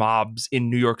mobs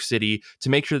in New York City to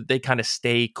make sure that they kind of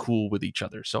stay cool with each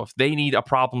other. So if they need a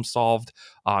problem solved,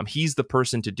 he's the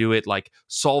person to do it, like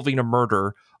solving a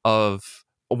murder of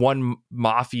one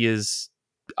mafia's,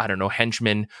 I don't know,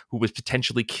 henchman who was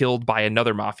potentially killed by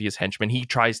another mafia's henchman. He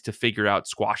tries to figure out,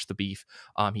 squash the beef.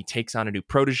 He takes on a new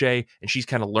protege, and she's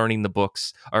kind of learning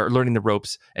the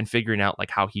ropes and figuring out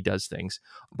like how he does things.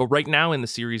 But right now in the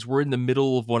series, we're in the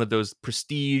middle of one of those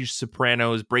Prestige,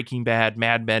 Sopranos, Breaking Bad,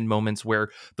 Mad Men moments where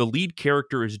the lead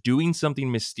character is doing something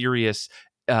mysterious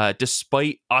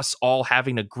despite us all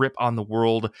having a grip on the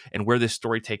world and where this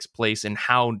story takes place and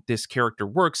how this character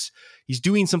works, he's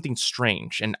doing something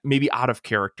strange and maybe out of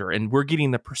character. And we're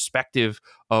getting the perspective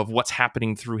of what's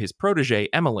happening through his protege,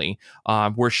 Emily,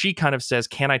 where she kind of says,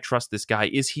 can I trust this guy?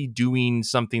 Is he doing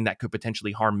something that could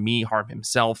potentially harm me, harm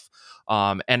himself?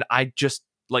 And I just,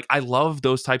 like, I love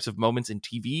those types of moments in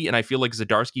TV, and I feel like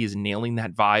Zdarsky is nailing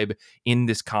that vibe in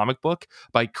this comic book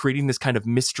by creating this kind of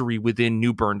mystery within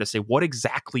Newburn to say, what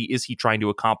exactly is he trying to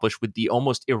accomplish with the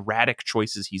almost erratic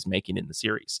choices he's making in the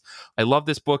series? I love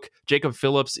this book. Jacob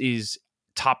Phillips is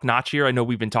top notch here. I know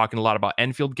we've been talking a lot about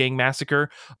Enfield Gang Massacre,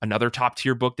 another top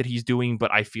tier book that he's doing, but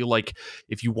I feel like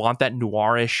if you want that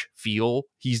noirish feel,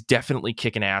 he's definitely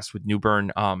kicking ass with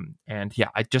Newburn. And yeah,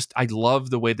 I love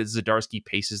the way that Zdarsky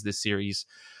paces this series.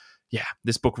 Yeah,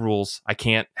 this book rules. I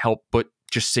can't help but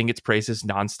just sing its praises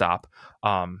nonstop.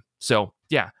 So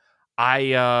yeah,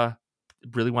 I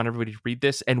really want everybody to read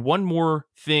this. And one more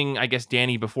thing, I guess,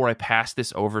 Danny, before I pass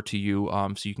this over to you,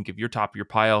 so you can give your top of your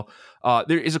pile,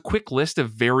 there is a quick list of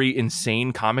very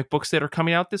insane comic books that are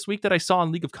coming out this week that I saw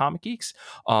on League of Comic Geeks.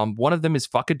 One of them is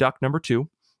Fuck a Duck #2.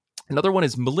 Another one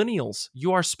is Millennials,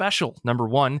 You Are Special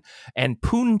 #1, and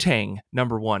Poontang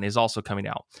 #1 is also coming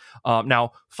out.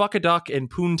 Now, Fuck a Duck and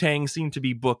Poontang seem to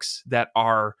be books that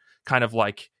are kind of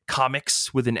like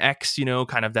comics with an X, you know,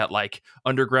 kind of that like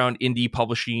underground indie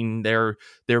publishing. They're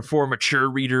for mature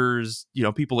readers, you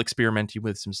know, people experimenting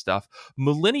with some stuff.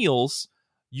 Millennials,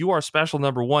 You Are Special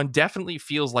 #1 definitely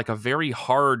feels like a very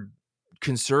hard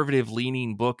conservative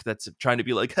leaning book that's trying to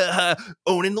be like, haha,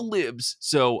 owning the libs.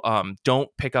 So don't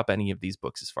pick up any of these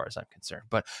books as far as I'm concerned,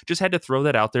 but just had to throw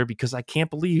that out there because I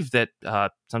can't believe that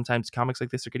sometimes comics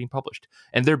like this are getting published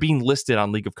and they're being listed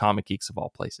on League of Comic Geeks of all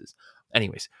places.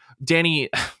 Anyways, Danny,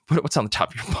 what's on the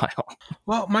top of your pile?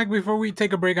 Well, Mike, before we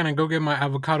take a break and I go get my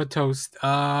avocado toast,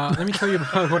 let me tell you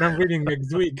about what I'm reading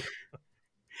next week.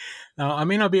 Now, I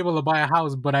may not be able to buy a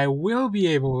house, but I will be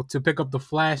able to pick up The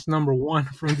Flash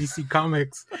 #1 from DC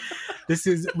Comics. This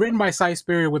is written by Cy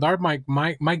Spurrier with art by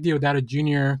Mike Deodato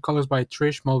Jr., colors by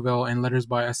Trish Mulville, and letters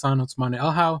by Hassan Otsmane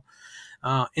Elhau.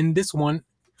 In this one,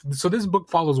 so this book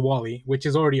follows Wally, which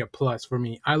is already a plus for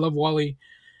me. I love Wally.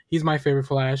 He's my favorite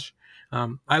Flash.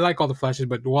 I like all the Flashes,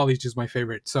 but Wally's just my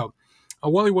favorite. So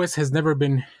Wally West has never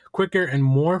been quicker and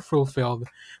more fulfilled,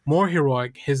 more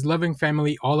heroic, his loving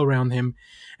family all around him,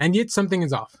 and yet something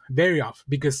is off, very off,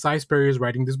 because Cy Spurrier is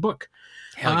writing this book.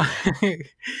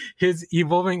 His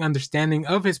evolving understanding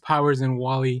of his powers in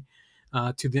Wally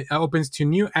opens to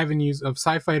new avenues of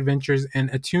sci-fi adventures and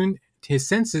attuned his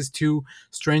senses to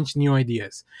strange new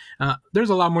ideas. There's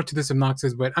a lot more to this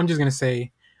synopsis, but I'm just going to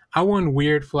say, I want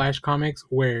weird Flash comics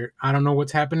where I don't know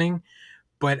what's happening,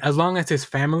 but as long as his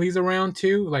family's around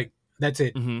too, like, that's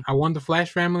it. Mm-hmm. I want the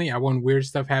Flash family. I want weird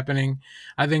stuff happening.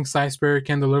 I think Cy Spurrier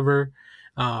can deliver.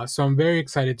 So I'm very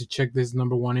excited to check this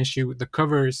 #1 issue. The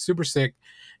cover is super sick.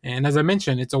 And as I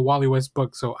mentioned, it's a Wally West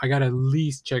book, so I got to at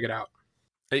least check it out.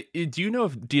 Do you know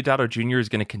if Deodato Jr. is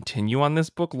going to continue on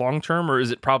this book long term, or is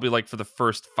it probably like for the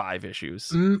first 5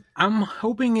 issues? I'm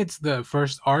hoping it's the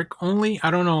first arc only.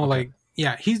 I don't know. Okay. Like,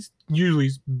 yeah, he's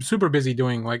usually super busy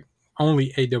doing like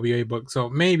only AWA books, so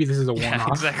maybe this is a one-off. Yeah,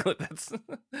 exactly. That's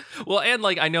well, and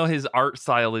like I know his art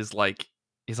style is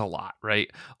a lot, right?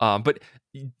 But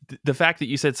the fact that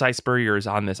you said Cy Spurrier is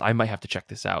on this, I might have to check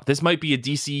this out. This might be a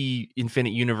DC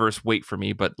Infinite Universe wait for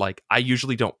me, but like I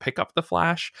usually don't pick up the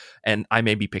Flash, and I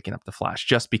may be picking up the Flash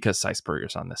just because Cy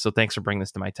Spurrier's on this. So thanks for bringing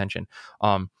this to my attention.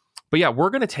 But yeah,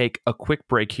 we're gonna take a quick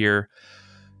break here.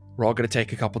 We're all going to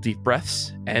take a couple deep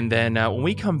breaths. And then when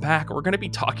we come back, we're going to be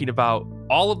talking about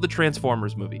all of the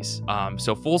Transformers movies.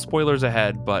 So full spoilers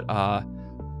ahead, but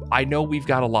I know we've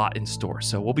got a lot in store.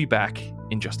 So we'll be back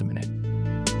in just a minute.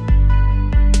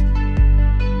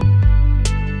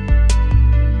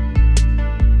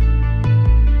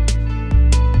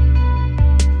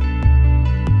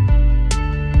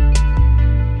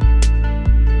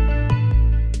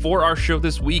 For our show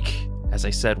this week, as I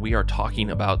said, we are talking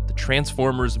about the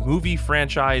Transformers movie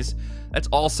franchise. That's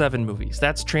all 7 movies.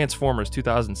 That's Transformers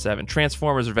 2007,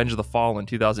 Transformers Revenge of the Fallen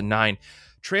 2009,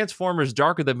 Transformers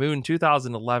Dark of the Moon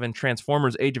 2011,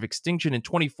 Transformers Age of Extinction in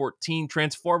 2014,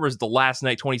 Transformers The Last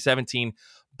Night 2017,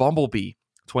 Bumblebee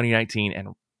 2019,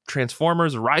 and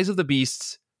Transformers Rise of the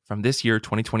Beasts from this year,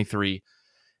 2023. It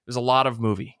was a lot of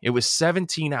movie. It was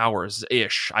 17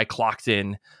 hours-ish I clocked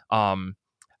in.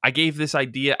 I gave this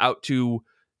idea out to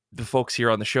the folks here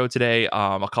on the show today.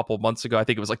 A couple months ago, I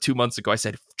think it was like 2 months ago, I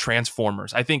said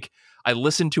Transformers. I think I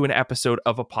listened to an episode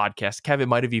of a podcast. Kev, it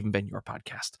might have even been your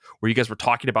podcast, where you guys were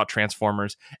talking about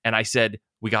Transformers. And I said,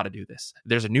 we got to do this.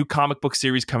 There's a new comic book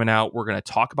series coming out. We're going to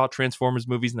talk about Transformers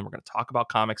movies, and then we're going to talk about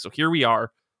comics. So here we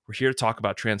are. We're here to talk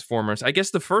about Transformers. I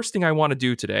guess the first thing I want to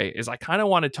do today is I kind of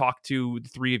want to talk to the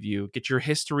three of you, get your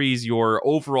histories, your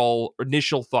overall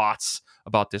initial thoughts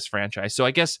about this franchise. So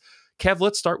I guess, Kev,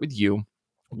 let's start with you.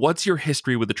 What's your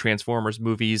history with the Transformers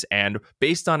movies? And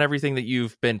based on everything that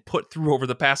you've been put through over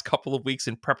the past couple of weeks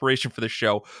in preparation for the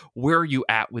show, where are you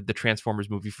at with the Transformers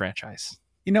movie franchise?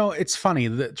 You know, it's funny.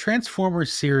 The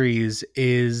Transformers series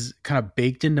is kind of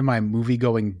baked into my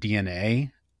movie-going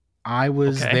DNA. I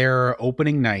was there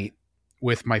opening night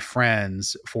with my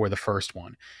friends for the first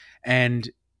one. And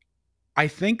I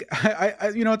think,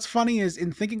 it's funny is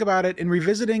in thinking about it, in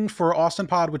revisiting for Austin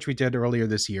Pod, which we did earlier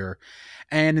this year,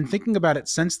 and in thinking about it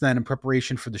since then in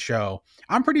preparation for the show,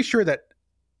 I'm pretty sure that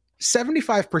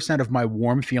 75% of my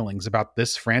warm feelings about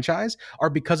this franchise are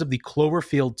because of the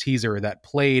Cloverfield teaser that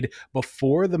played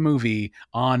before the movie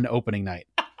on opening night.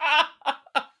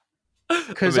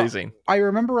 Amazing. I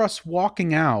remember us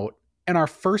walking out and our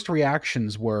first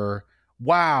reactions were,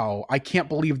 wow, I can't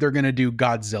believe they're going to do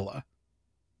Godzilla.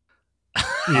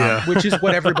 Yeah. Which is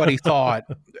what everybody thought.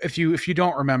 If you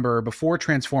don't remember, before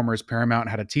Transformers, Paramount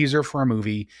had a teaser for a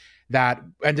movie that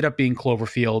ended up being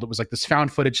Cloverfield. It was like this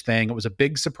found footage thing. It was a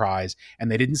big surprise. And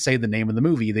they didn't say the name of the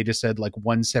movie. They just said like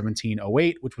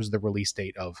 1/17/08, which was the release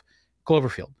date of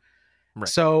Cloverfield. Right.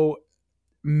 So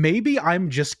maybe I'm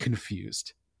just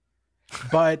confused.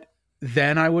 But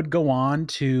then I would go on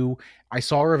to, I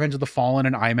saw Revenge of the Fallen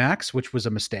in IMAX, which was a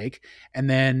mistake. And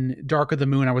then Dark of the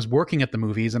Moon, I was working at the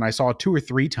movies and I saw it 2 or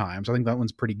 3 times. I think that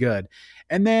one's pretty good.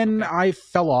 And then I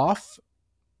fell off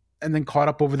and then caught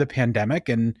up over the pandemic.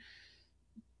 And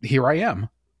here I am.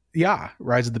 Yeah.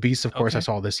 Rise of the Beast, of course, I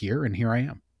saw this year, and here I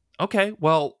am. Okay.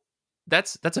 Well,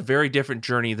 that's a very different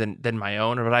journey than my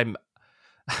own. But I'm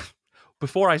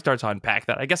before I start to unpack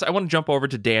that, I guess I want to jump over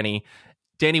to Danny.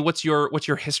 Danny, what's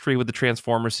your history with the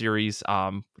Transformers series?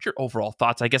 What's your overall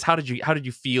thoughts? I guess how did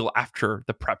you feel after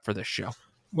the prep for this show?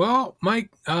 Well,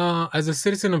 Mike, as a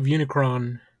citizen of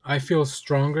Unicron, I feel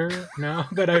stronger now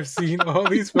that I've seen all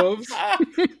these films.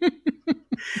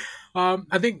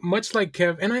 I think much like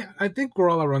Kev, and I think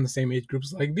we're all around the same age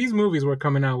groups. Like these movies were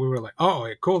coming out, we were like, oh,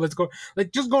 okay, cool, let's go.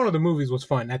 Like just going to the movies was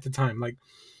fun at the time. Like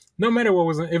no matter what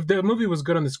was, if the movie was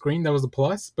good on the screen, that was a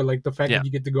plus. But like the fact that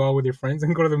you get to go out with your friends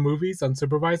and go to the movies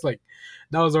unsupervised, like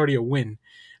that was already a win.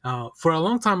 For a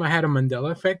long time, I had a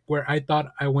Mandela effect where I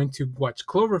thought I went to watch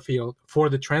Cloverfield for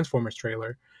the Transformers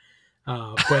trailer.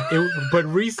 But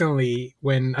recently,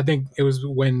 when I think it was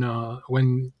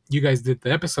when you guys did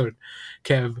the episode,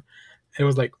 Kev, it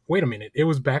was like, wait a minute, it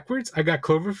was backwards. I got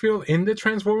Cloverfield in the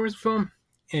Transformers film.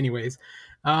 Anyways,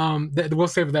 we'll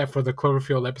save that for the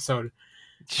Cloverfield episode.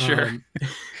 Sure.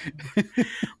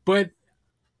 But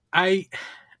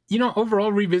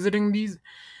overall revisiting these,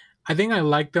 I think I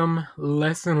like them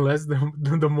less and less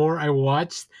the more I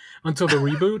watched until the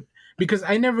reboot. Because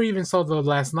I never even saw The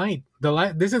Last Night.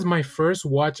 This is my first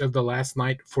watch of The Last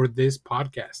Night for this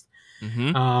podcast.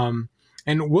 Mm-hmm.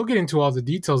 And we'll get into all the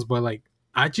details, but like,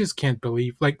 I just can't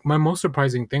believe, like, my most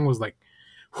surprising thing was like,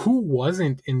 who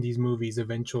wasn't in these movies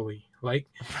eventually? Like,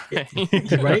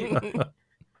 right?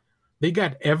 They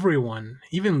got everyone,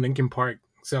 even Linkin Park.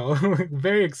 So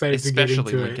very excited especially to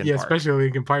get into Linkin it. Yeah, Park. especially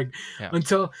Linkin Park. Yeah.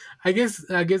 Until I guess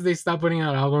they stopped putting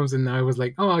out albums, and I was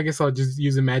like, oh, I guess I'll just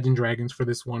use Imagine Dragons for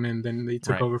this one, and then they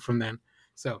took over from then.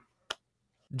 So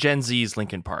Gen Z's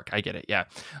Linkin Park. I get it. Yeah.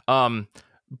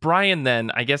 Brian,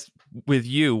 then I guess with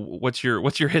you, what's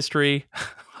your history?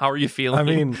 How are you feeling? I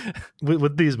mean,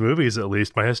 with these movies, at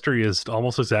least, my history is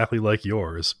almost exactly like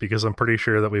yours, because I'm pretty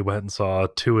sure that we went and saw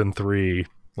 2 and 3,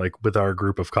 like with our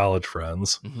group of college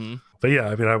friends. Mm-hmm. But yeah,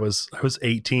 I mean, I was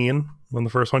 18 when the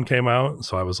first one came out,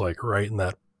 so I was like right in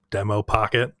that demo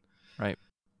pocket. Right.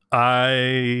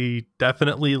 I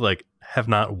definitely like have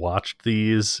not watched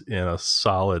these in a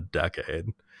solid decade.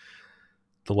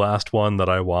 The last one that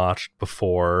I watched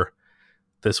before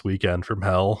this Weekend from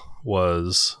Hell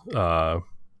was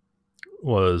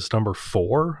number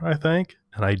 4, I think,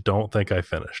 and I don't think I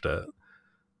finished it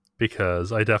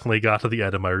because I definitely got to the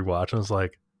end of my rewatch and was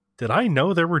like, did I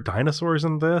know there were dinosaurs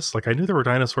in this? Like, I knew there were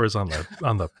dinosaurs on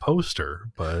the poster,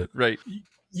 but right.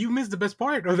 You missed the best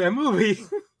part of that movie.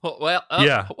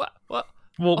 Yeah.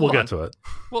 We'll get to it.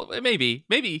 Well, maybe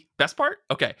best part.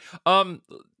 Okay.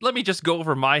 Let me just go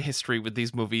over my history with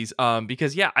these movies.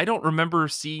 Because I don't remember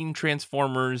seeing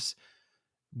Transformers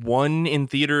one in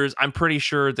theaters. I'm pretty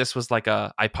sure this was like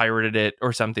I pirated it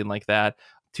or something like that.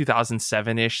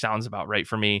 2007-ish sounds about right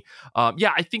for me.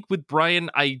 Yeah, I think with Brian,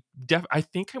 I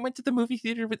think I went to the movie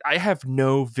theater, but I have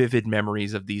no vivid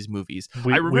memories of these movies.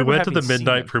 We went to the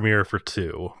midnight them. premiere for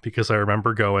 2 because I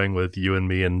remember going with you and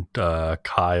me and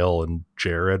Kyle and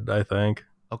Jared, I think.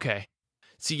 Okay.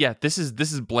 See, yeah, this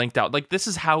is blanked out. Like, this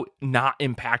is how not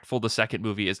impactful the second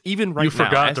movie is. Even right now, you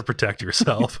forgot to protect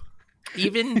yourself.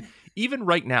 Even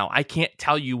right now, I can't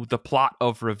tell you the plot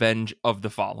of Revenge of the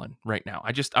Fallen right now.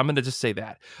 I'm gonna just say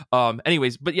that.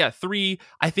 Anyways, but yeah, 3.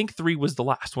 I think 3 was the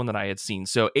last one that I had seen.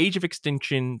 So Age of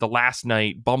Extinction, The Last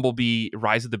Night, Bumblebee,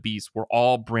 Rise of the Beast were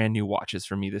all brand new watches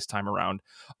for me this time around,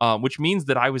 which means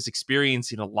that I was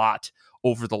experiencing a lot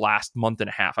over the last month and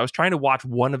a half. I was trying to watch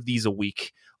one of these a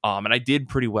week, and I did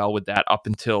pretty well with that up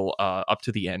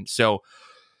to the end. So.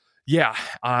 Yeah,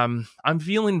 I'm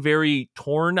feeling very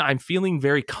torn. I'm feeling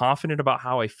very confident about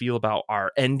how I feel about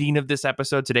our ending of this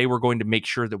episode. Today, we're going to make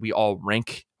sure that we all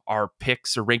rank our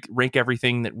picks or rank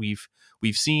everything that we've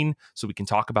seen so we can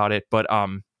talk about it. But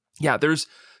yeah, there's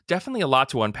definitely a lot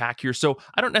to unpack here. So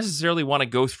I don't necessarily want to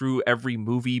go through every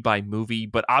movie by movie,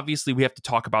 but obviously we have to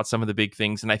talk about some of the big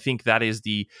things. And I think that is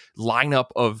the lineup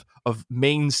of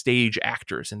main stage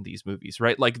actors in these movies,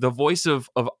 right? Like the voice of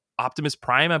Optimus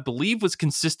Prime, I believe, was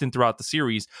consistent throughout the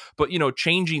series, but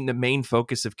changing the main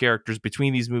focus of characters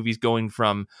between these movies, going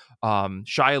from Shia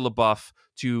LaBeouf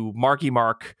to Marky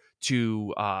Mark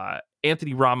to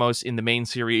Anthony Ramos in the main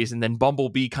series, and then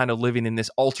Bumblebee kind of living in this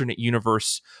alternate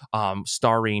universe,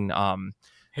 starring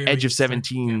Edge of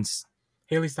 17's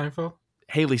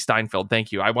Haley Steinfeld.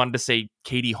 Thank you. I wanted to say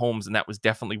Katie Holmes, and that was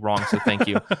definitely wrong. So thank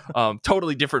you.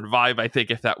 Totally different vibe, I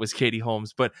think, if that was Katie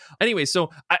Holmes. But anyway, so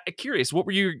I'm curious, what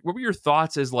were your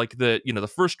thoughts as like the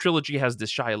first trilogy has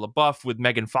this Shia LaBeouf with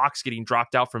Megan Fox getting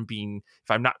dropped out from being, if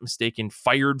I'm not mistaken,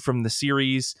 fired from the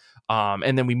series.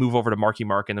 And then we move over to Marky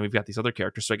Mark, and then we've got these other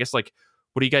characters. So I guess, like,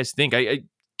 what do you guys think?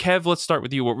 Kev, let's start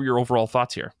with you. What were your overall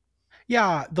thoughts here?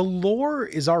 Yeah, the lore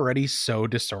is already so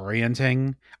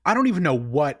disorienting. I don't even know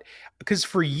because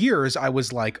for years I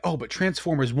was like, oh, but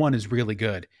Transformers 1 is really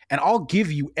good. And I'll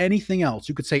give you anything else.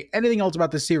 You could say anything else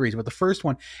about the series, but the first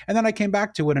one. And then I came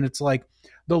back to it and it's like,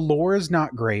 the lore is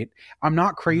not great. I'm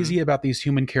not crazy about these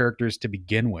human characters to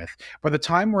begin with. By the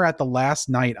time we're at The Last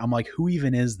Night, I'm like, who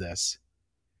even is this?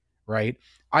 Right?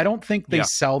 I don't think they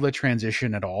sell the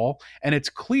transition at all. And it's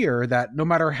clear that no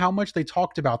matter how much they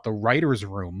talked about the writer's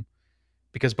room,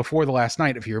 because before The Last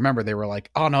Night, if you remember, they were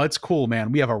like, oh no, it's cool,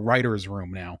 man. We have a writer's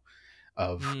room now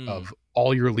of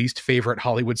all your least favorite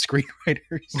Hollywood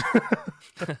screenwriters.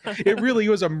 It really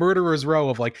was a murderer's row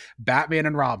of like Batman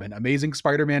and Robin, Amazing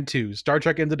Spider-Man 2, Star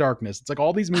Trek Into Darkness. It's like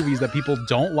all these movies that people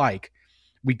don't like.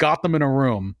 We got them in a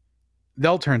room.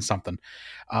 They'll turn something.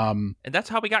 And that's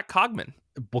how we got Cogman.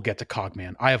 We'll get to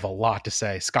Cogman. I have a lot to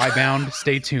say. Skybound,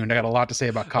 stay tuned. I got a lot to say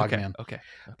about Cogman. Okay.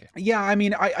 Yeah, I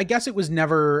mean, I guess it was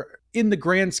never, in the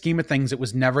grand scheme of things, it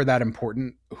was never that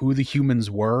important who the humans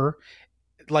were.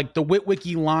 Like, the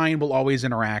Witwicky line will always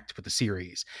interact with the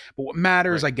series. But what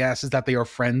matters, I guess, is that they are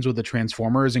friends with the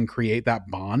Transformers and create that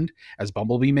bond, as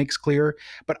Bumblebee makes clear.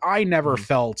 But I never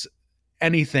felt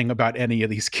anything about any of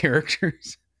these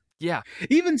characters. Yeah.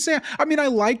 Even Sam. I mean, I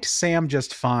liked Sam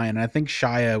just fine. I think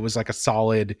Shia was like a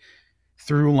solid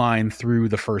through line through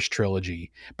the first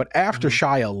trilogy. But after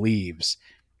Shia leaves,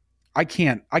 I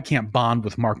can't bond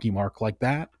with Marky Mark like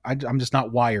that. I'm just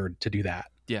not wired to do that.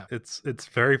 Yeah. It's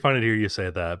very funny to hear you say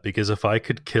that, because if I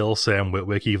could kill Sam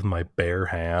Witwicky with my bare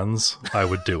hands, I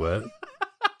would do it.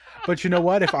 But you know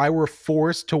what? If I were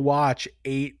forced to watch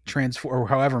 8 or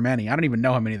however many, I don't even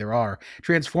know how many there are,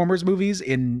 Transformers movies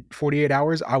in 48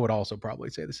 hours, I would also probably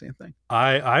say the same thing.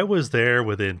 I was there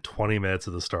within 20 minutes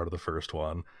of the start of the first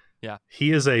one. Yeah.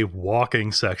 He is a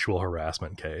walking sexual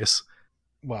harassment case.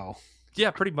 Well,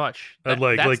 yeah, pretty much.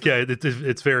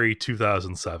 It's very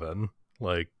 2007.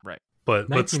 Like, right. But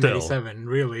still. 1997,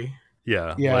 really.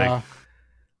 Yeah. Yeah. Like,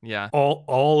 yeah.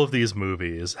 All of these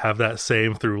movies have that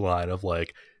same through line of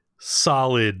like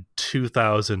solid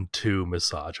 2002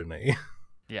 misogyny.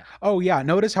 Yeah. Oh yeah.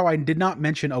 Notice how I did not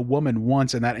mention a woman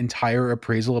once in that entire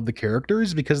appraisal of the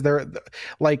characters, because they're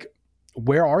like,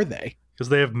 where are they? Because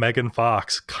they have Megan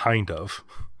Fox, kind of.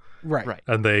 Right.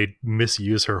 And they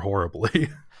misuse her horribly.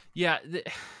 Yeah.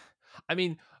 I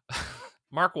mean,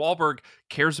 Mark Wahlberg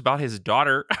cares about his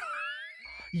daughter.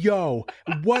 Yo,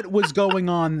 what was going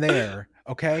on there?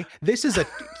 Okay, this is a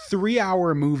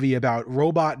 3-hour movie about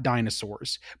robot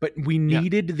dinosaurs, but we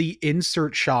needed the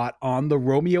insert shot on the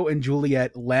Romeo and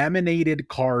Juliet laminated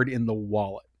card in the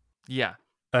wallet. Yeah.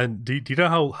 And do you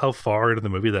know how far into the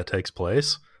movie that takes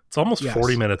place? It's almost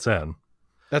 40 minutes in.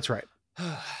 That's right.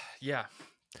 Yeah.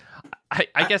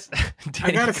 I guess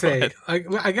I gotta say,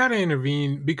 I gotta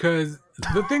intervene because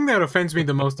the thing that offends me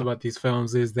the most about these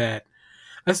films is that,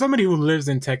 as somebody who lives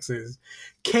in Texas,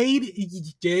 Cade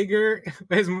Yeager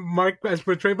as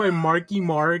portrayed by Marky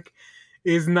Mark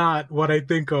is not what I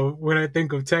think of when I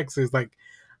think of Texas. Like,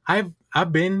 I've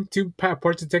been to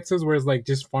parts of Texas where it's like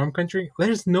just farm country.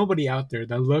 There's nobody out there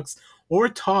that looks or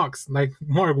talks like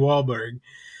Mark Wahlberg.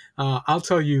 I'll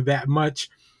tell you that much.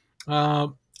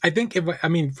 I think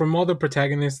from all the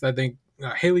protagonists, I think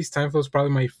Haley Steinfeld is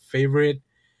probably my favorite,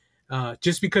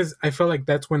 just because I felt like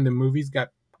that's when the movies got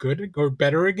good or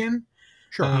better again.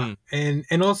 Sure.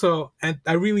 And also, and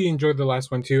I really enjoyed the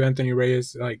last one too, Anthony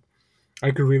Reyes. Like,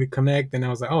 I could really connect, and I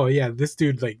was like, oh yeah, this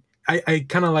dude, like, I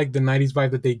kind of like the '90s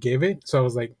vibe that they gave it. So I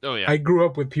was like, oh yeah, I grew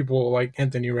up with people like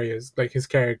Anthony Reyes, like his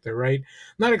character, right?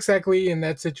 Not exactly in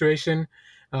that situation,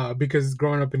 because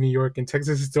growing up in New York and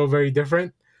Texas is still very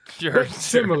different. sure.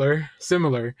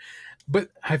 Similar. But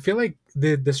I feel like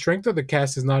the strength of the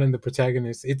cast is not in the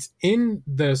protagonist; it's in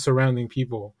the surrounding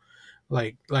people,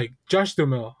 like Josh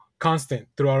Duhamel, constant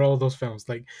throughout all those films.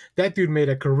 Like, that dude made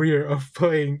a career of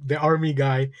playing the army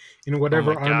guy in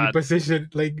whatever army position.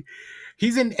 Like,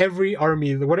 he's in every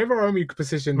army, whatever army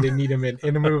position they need him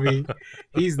in a movie,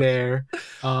 he's there.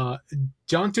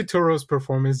 John Turturro's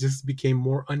performance just became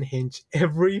more unhinged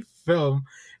every film,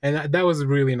 and that was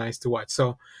really nice to watch.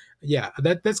 So, yeah,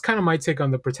 that's kind of my take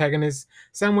on the protagonist.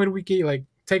 Sam Witwicky, like,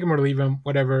 take him or leave him,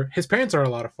 whatever. His parents are a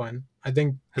lot of fun. I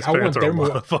think his parents are a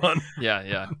lot of fun.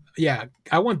 Yeah.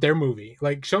 I want their movie.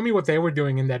 Like, show me what they were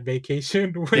doing in that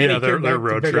vacation. Yeah, their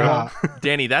road trip.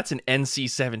 Danny, that's an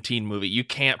NC-17 movie. You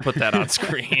can't put that on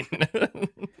screen.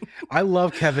 I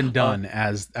love Kevin Dunn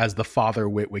as the father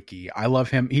Witwicky. I love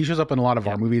him. He shows up in a lot of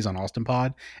our movies on Austin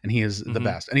Pod, and he is the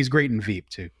best. And he's great in Veep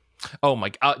too. Oh my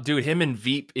god, dude, him in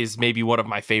Veep is maybe one of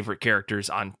my favorite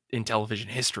characters in television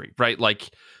history, right?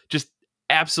 Like, just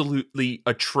absolutely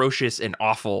atrocious and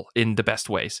awful in the best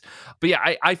ways. But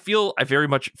yeah, I very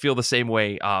much feel the same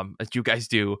way as you guys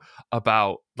do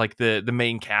about like the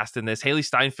main cast in this. Haley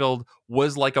Steinfeld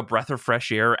was like a breath of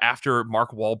fresh air after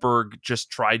Mark Wahlberg just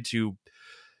tried to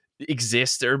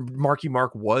exist, or Marky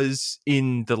Mark was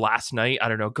in The Last Night. I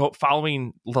don't know,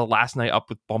 following The Last Night up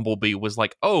with Bumblebee was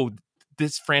like, oh,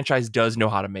 this franchise does know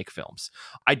how to make films.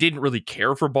 I didn't really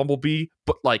care for Bumblebee,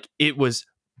 but like, it was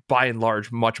by and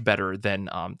large much better than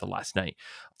The Last Night.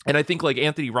 And I think like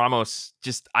Anthony Ramos,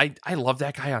 just I love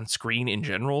that guy on screen in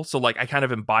general. So like, I kind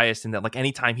of am biased in that, like,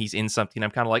 anytime he's in something,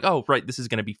 I'm kind of like, oh right, this is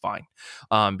going to be fine,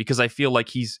 because I feel like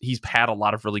he's had a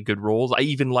lot of really good roles. I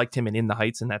even liked him in The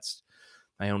Heights, and that's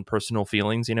my own personal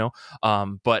feelings, you know.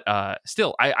 But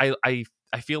still, I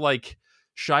feel like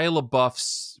Shia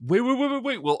LaBeouf's wait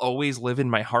will always live in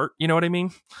my heart. You know what I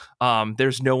mean?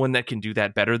 There's no one that can do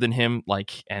that better than him.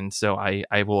 Like, and so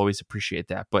I will always appreciate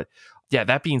that. But yeah,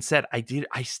 that being said,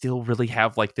 I still really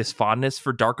have like this fondness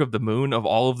for Dark of the Moon of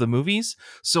all of the movies.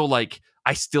 So like,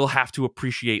 I still have to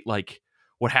appreciate like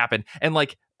what happened. And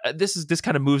like, this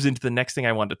kind of moves into the next thing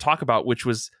I wanted to talk about, which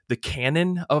was the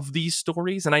canon of these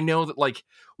stories. And I know that like,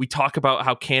 we talk about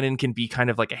how canon can be kind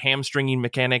of like a hamstringing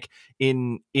mechanic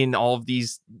in all of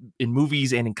these, in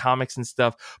movies and in comics and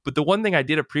stuff. But the one thing I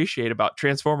did appreciate about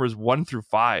Transformers 1 through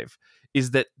 5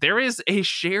 is that there is a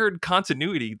shared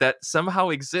continuity that somehow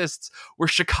exists where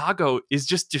Chicago is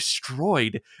just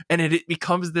destroyed, and it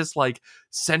becomes this like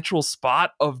central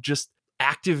spot of just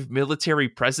active military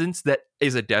presence that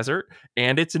is a desert,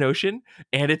 and it's an ocean,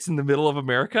 and it's in the middle of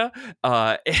America,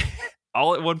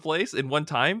 all at one place in one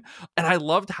time. And I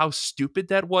loved how stupid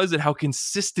that was and how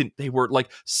consistent they were.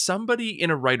 Like, somebody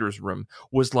in a writer's room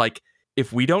was like,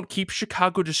 if we don't keep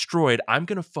Chicago destroyed, I'm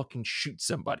gonna fucking shoot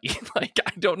somebody. Like,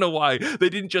 I don't know why they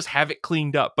didn't just have it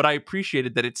cleaned up, but I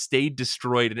appreciated that it stayed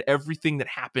destroyed, and everything that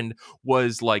happened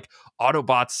was like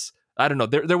Autobots. I don't know.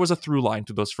 There was a through line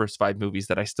to those first 5 movies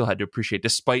that I still had to appreciate,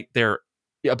 despite their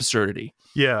absurdity.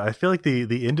 Yeah, I feel like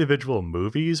the individual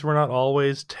movies were not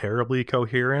always terribly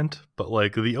coherent, but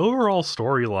like the overall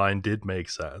storyline did make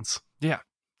sense. Yeah.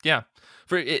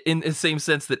 For in the same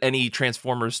sense that any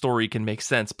Transformers story can make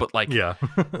sense, but like, yeah,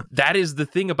 that is the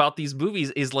thing about these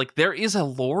movies, is like, there is a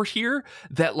lore here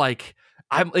that like,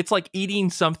 it's like eating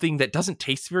something that doesn't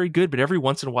taste very good, but every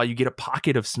once in a while you get a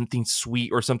pocket of something sweet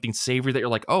or something savory that you're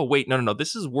like, oh wait, no,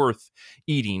 this is worth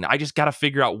eating. I just got to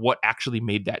figure out what actually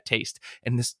made that taste.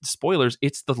 And this, spoilers,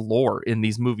 it's the lore in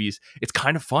these movies. It's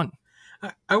kind of fun.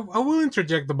 I will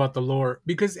interject about the lore,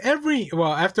 because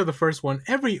after the first one,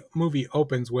 every movie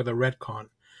opens with a retcon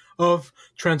of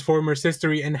Transformers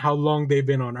history and how long they've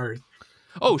been on Earth.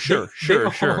 Oh, sure.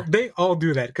 They all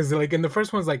do that because like in the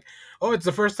first one's like, oh, it's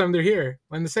the first time they're here,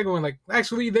 and the second one like,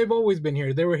 actually they've always been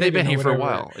here. They were They've been hidden here or for a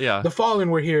whatever. while. Yeah. The Fallen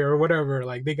were here or whatever.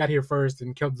 Like they got here first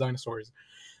and killed dinosaurs,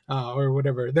 or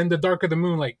whatever. Then the Dark of the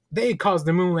Moon, like they caused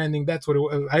the moon landing. That's what it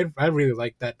was. I really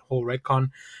like that whole retcon.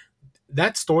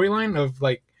 That storyline of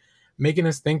like making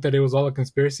us think that it was all a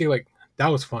conspiracy, like that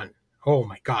was fun. Oh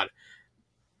my god.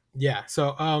 Yeah.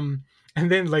 So and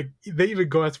then like they even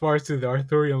go as far as to the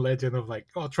Arthurian legend of like,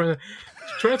 oh,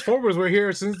 Transformers were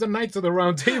here since the Knights of the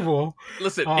Round Table.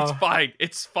 Listen, it's fine.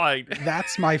 It's fine.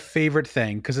 That's my favorite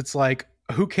thing because it's like,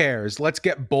 who cares? Let's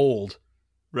get bold.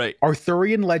 Right.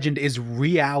 Arthurian legend is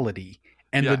reality,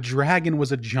 and the dragon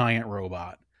was a giant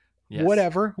robot. Yes.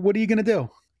 Whatever. What are you gonna do?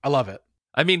 I love it.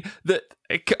 I mean,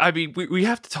 we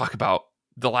have to talk about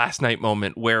the last night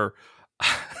moment where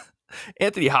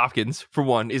Anthony Hopkins, for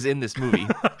one, is in this movie.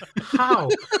 How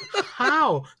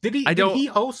did he? Did he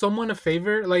owe someone a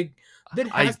favor? Like that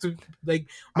has to like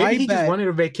maybe he just wanted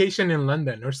a vacation in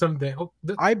London or something.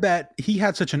 I bet he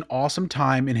had such an awesome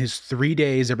time in his 3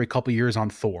 days every couple years on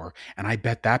Thor, and I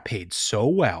bet that paid so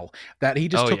well that he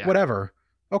just took whatever.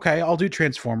 Okay, I'll do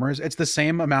Transformers. It's the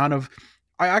same amount of.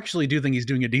 I actually do think he's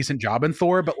doing a decent job in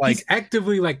Thor, but like he's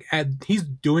actively like he's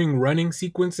doing running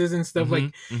sequences and stuff.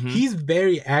 He's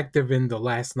very active in the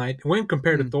last night when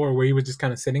compared to Thor, where he was just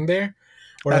kind of sitting there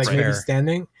or that's like maybe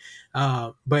standing.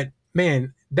 But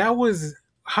man, that was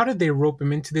how did they rope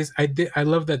him into this? I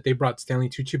love that they brought Stanley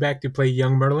Tucci back to play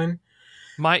young Merlin.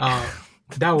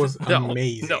 That was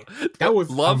amazing. No, that was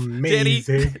amazing.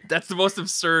 Danny, that's the most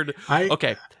absurd.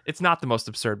 Okay, it's not the most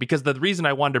absurd because the reason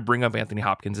I wanted to bring up Anthony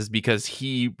Hopkins is because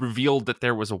he revealed that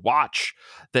there was a watch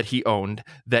that he owned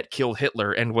that killed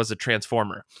Hitler and was a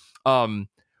transformer.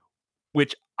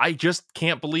 Which I just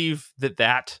can't believe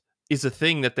that is a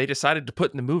thing that they decided to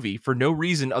put in the movie for no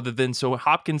reason other than so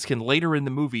Hopkins can later in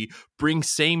the movie bring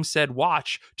same said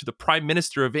watch to the Prime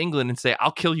Minister of England and say,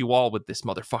 I'll kill you all with this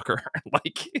motherfucker.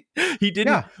 Like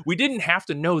we didn't have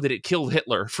to know that it killed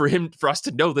Hitler for us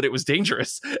to know that it was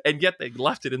dangerous. And yet they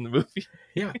left it in the movie.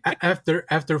 Yeah.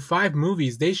 After 5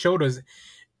 movies, they showed us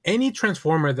any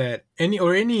Transformer that any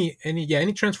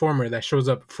Transformer that shows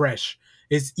up fresh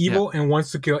is evil and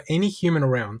wants to kill any human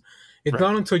around. It's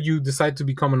not until you decide to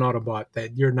become an Autobot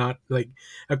that you're not like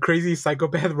a crazy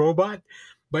psychopath robot.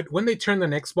 But when they turned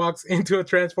an Xbox into a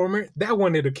Transformer, that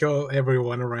wanted to kill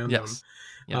everyone around them.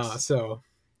 Yes.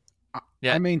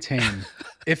 I maintain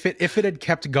if it had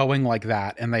kept going like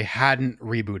that and they hadn't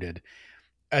rebooted,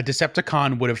 a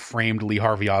Decepticon would have framed Lee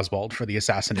Harvey Oswald for the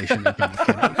assassination of John F.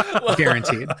 Kennedy.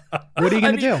 Guaranteed. What are you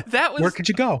going to do? Where could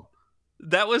you go?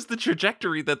 That was the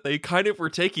trajectory that they kind of were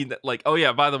taking, that like, oh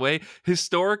yeah, by the way,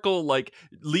 historical like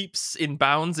leaps in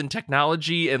bounds in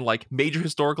technology and like major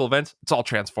historical events, it's all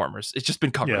Transformers. It's just been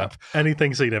covered up.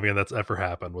 Anything significant that's ever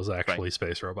happened was actually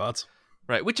space robots.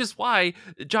 Right, which is why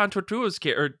John Turturro's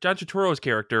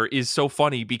character is so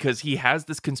funny because he has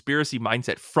this conspiracy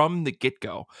mindset from the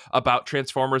get-go about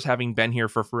Transformers having been here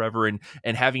for forever and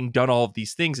having done all of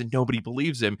these things, and nobody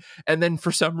believes him. And then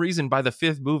for some reason, by the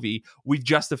 5th movie, we've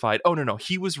justified, oh no,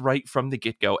 he was right from the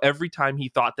get-go. Every time he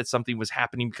thought that something was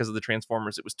happening because of the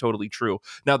Transformers, it was totally true.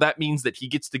 Now that means that he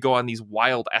gets to go on these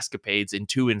wild escapades in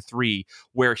 2 and 3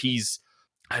 where he's,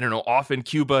 I don't know, off in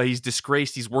Cuba, he's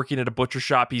disgraced, he's working at a butcher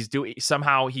shop, he's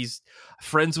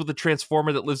friends with a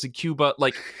Transformer that lives in Cuba.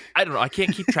 Like, I don't know, I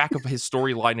can't keep track of his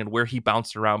storyline and where he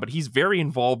bounced around, but he's very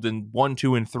involved in 1,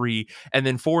 2, and 3, and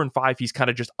then 4 and 5, he's kind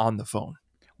of just on the phone.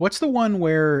 What's the one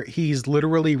where he's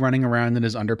literally running around in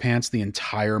his underpants the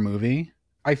entire movie?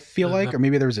 I feel like, or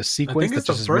maybe there was a sequence. I think it's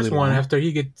the first one after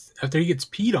he gets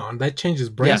peed on. That changes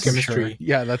brain chemistry. Sure.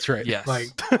 Yeah, that's right. Yes, like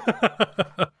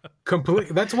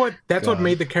completely. That's what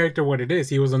made the character what it is.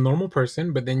 He was a normal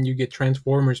person, but then you get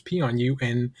Transformers pee on you,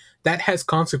 and that has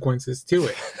consequences to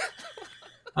it.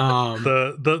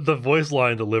 The voice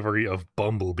line delivery of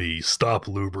Bumblebee, "Stop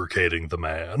lubricating the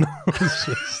man." It's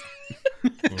just,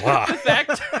 the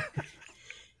fact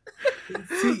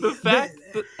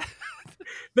that.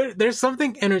 There's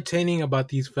something entertaining about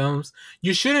these films.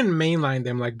 You shouldn't mainline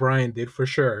them like Brian did, for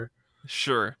sure.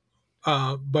 Sure.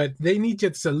 But they need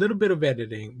just a little bit of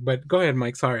editing. But go ahead,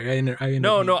 Mike. Sorry.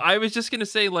 No. I was just going to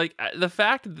say, like, the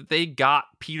fact that they got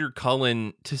Peter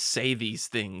Cullen to say these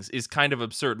things is kind of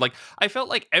absurd. Like, I felt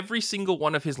like every single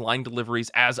one of his line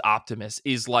deliveries as Optimus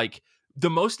is, like, the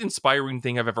most inspiring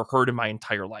thing I've ever heard in my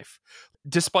entire life.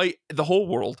 despite the whole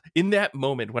world, in that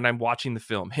moment when I'm watching the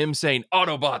film, him saying,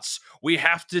 Autobots, we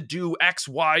have to do X,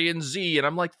 Y, and Z. And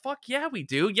I'm like, fuck yeah, we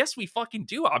do. Yes, we fucking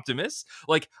do, Optimus.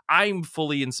 Like, I'm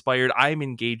fully inspired. I'm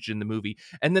engaged in the movie.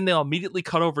 And then they'll immediately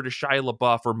cut over to Shia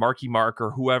LaBeouf or Marky Mark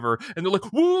or whoever. And they're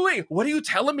like, wait, what are you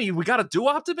telling me? We got to do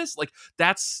Optimus? Like,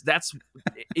 that's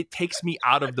it takes me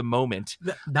out of the moment.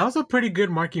 That was a pretty good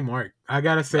Marky Mark, I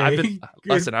gotta say.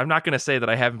 Listen, I'm not going to say that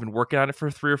I haven't been working on it for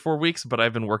 3 or 4 weeks, but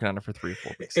I've been working on it for 3 or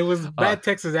 4 weeks. It was bad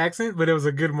Texas accent, but it was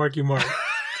a good Marky Mark.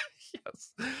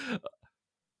 Yes.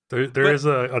 There is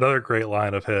another great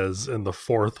line of his in the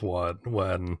fourth one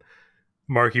when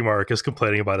Marky Mark is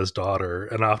complaining about his daughter,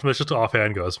 and Optimus just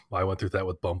offhand goes, I went through that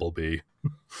with Bumblebee.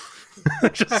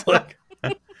 Just like,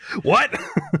 what?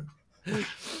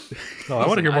 No, I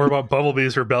want to hear more about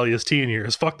Bumblebee's rebellious teen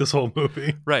years. Fuck this whole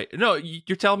movie. Right. No,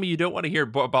 you're telling me you don't want to hear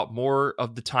about more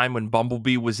of the time when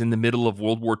Bumblebee was in the middle of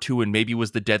World War II and maybe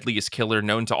was the deadliest killer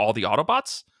known to all the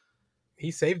Autobots? He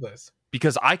saved us.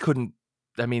 Because I couldn't.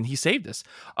 I mean, he saved us.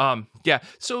 Yeah.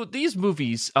 So these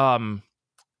movies,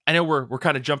 I know we're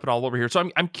kind of jumping all over here. So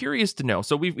I'm curious to know.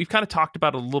 So we've kind of talked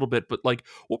about it a little bit, but like,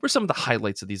 what were some of the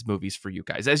highlights of these movies for you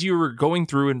guys as you were going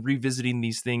through and revisiting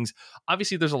these things?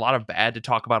 Obviously, there's a lot of bad to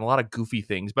talk about, a lot of goofy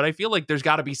things, but I feel like there's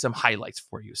got to be some highlights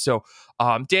for you. So,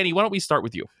 Danny, why don't we start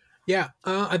with you? Yeah,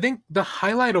 I think the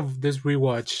highlight of this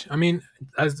rewatch, I mean,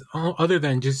 as other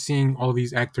than just seeing all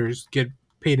these actors get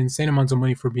paid insane amounts of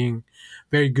money for being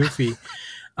very goofy,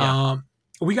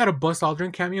 we got a Buzz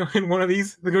Aldrin cameo in one of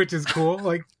these, which is cool.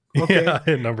 Like, okay, yeah,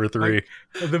 in number 3,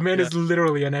 like, the man is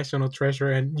literally a national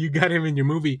treasure, and you got him in your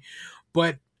movie.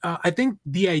 But I think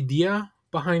the idea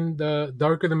behind the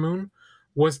Dark of the Moon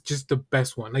was just the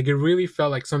best one. Like, it really felt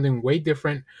like something way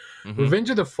different. Revenge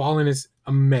of the Fallen is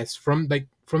a mess from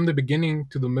the beginning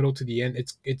to the middle to the end.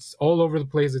 It's all over the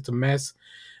place. It's a mess.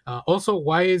 Also,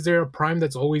 why is there a Prime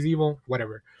that's always evil?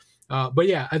 Whatever. But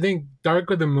yeah, I think Dark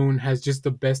of the Moon has just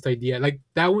the best idea. Like,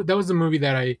 that was the movie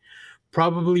that I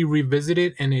probably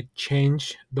revisited, and it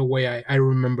changed the way I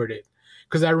remembered it.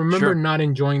 Because I remember not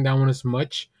enjoying that one as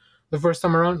much the first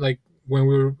time around. Like, when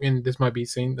we were in, this might be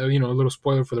saying, a little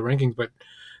spoiler for the rankings, but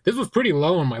this was pretty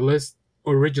low on my list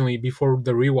originally before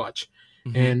the rewatch.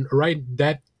 And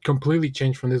that completely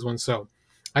changed from this one. So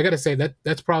I gotta say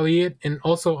that's probably it. And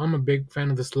also, I'm a big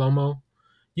fan of the slow-mo.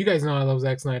 You guys know I love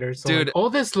Zack Snyder. So dude, like, all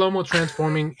this slow-mo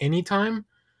transforming anytime,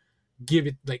 give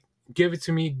it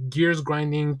to me. Gears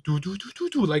grinding,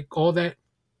 like all that.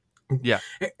 Yeah.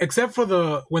 Except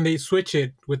for when they switch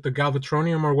it with the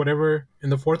Galvatronium or whatever in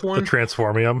the fourth one. The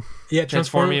Transformium. Yeah,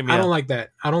 Transformium. I don't like that.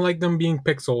 I don't like them being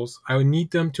pixels. I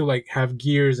need them to like have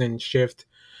gears and shift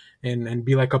and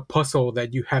be like a puzzle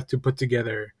that you have to put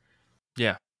together.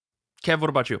 Yeah. Kev, what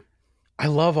about you? I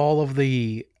love all of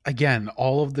the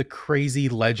crazy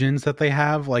legends that they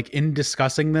have. Like, in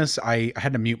discussing this, I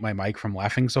had to mute my mic from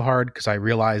laughing so hard because I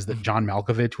realized that John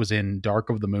Malkovich was in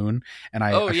Dark of the Moon, and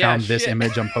I found this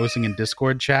image I'm posting in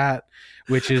Discord chat,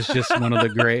 which is just one of the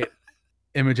great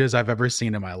images I've ever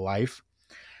seen in my life.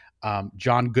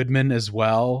 John Goodman as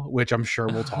well, which I'm sure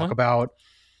we'll talk about.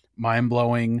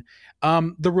 Mind-blowing.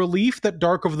 The relief that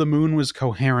Dark of the Moon was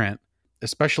coherent,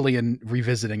 especially in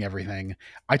revisiting everything.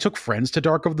 I took friends to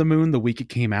Dark of the Moon the week it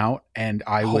came out, and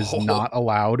I was not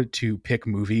allowed to pick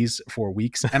movies for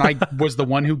weeks. And I was the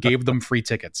one who gave them free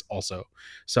tickets also.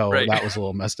 So that was a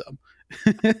little messed up.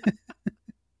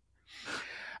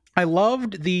 I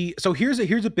loved so here's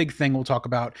a big thing we'll talk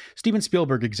about. Steven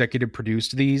Spielberg executive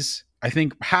produced these. I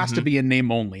think has to be in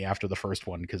name only after the first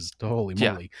one, because holy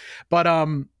moly. But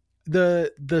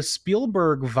the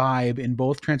Spielberg vibe in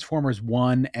both Transformers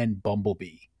 1 and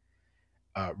Bumblebee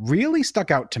really stuck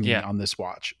out to me on this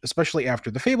watch, especially after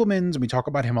the Fablemans, and we talk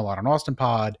about him a lot on Austin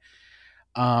Pod.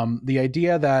 The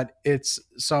idea that it's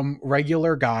some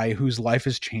regular guy whose life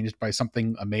is changed by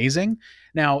something amazing.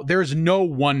 Now, there's no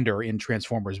wonder in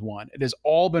Transformers 1. It has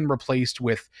all been replaced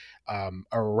with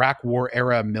Iraq War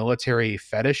era military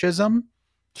fetishism.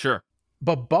 Sure.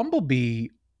 But Bumblebee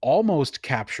almost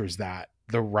captures that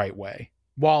the right way,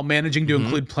 while managing to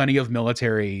include plenty of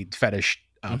military fetish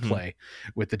play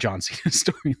with the John Cena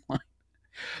storyline.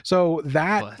 So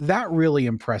that really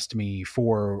impressed me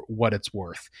for what it's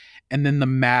worth. And then the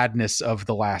madness of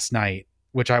The Last Night,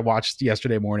 which I watched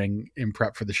yesterday morning in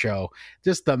prep for the show,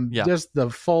 just the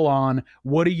full on,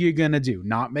 what are you going to do?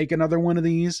 Not make another one of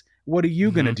these? What are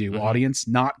you going to do, audience?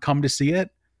 Not come to see it?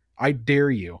 I dare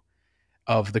you.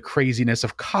 Of the craziness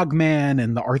of Cogman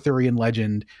and the Arthurian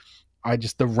legend.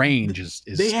 The range is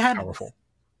powerful.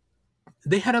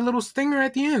 They had a little stinger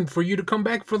at the end for you to come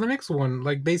back for the next one.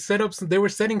 Like, they were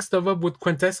setting stuff up with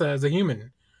Quintessa as a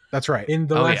human. That's right. In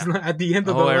the at the end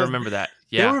of the I last, remember that.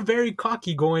 Yeah. They were very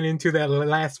cocky going into that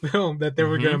last film that they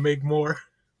were going to make more.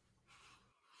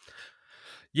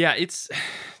 Yeah,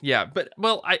 but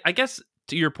I guess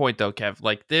to your point though, Kev,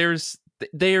 like there's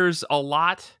a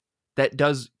lot that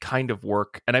does kind of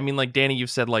work. And I mean, like Danny, you've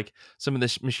said like some of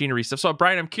this machinery stuff. So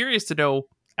Brian, I'm curious to know,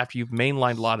 after you've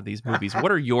mainlined a lot of these movies, what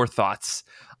are your thoughts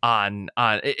on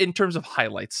in terms of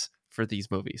highlights for these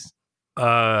movies?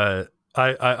 I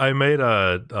made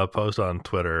a post on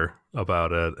Twitter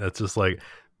about it. It's just like,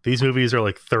 these movies are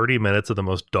like 30 minutes of the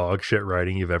most dog shit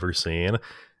writing you've ever seen,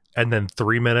 and then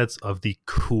 3 minutes of the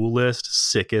coolest,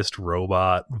 sickest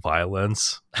robot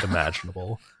violence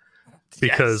imaginable.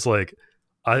 Because like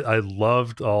I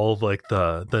loved all of like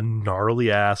the gnarly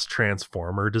ass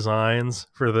Transformer designs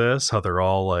for this, how they're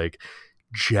all like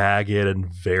jagged and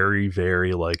very,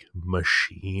 very like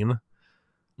machine.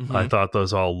 Mm-hmm. I thought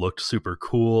those all looked super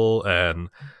cool, and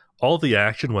all the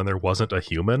action when there wasn't a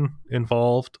human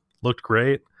involved looked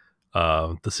great.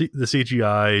 The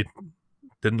CGI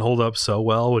didn't hold up so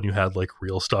well when you had like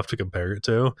real stuff to compare it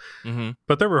to. Mm-hmm.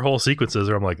 But there were whole sequences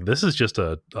where I'm like, this is just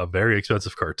a very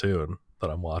expensive cartoon that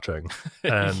I'm watching,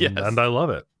 and Yes. and I love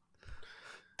it.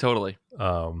 Totally.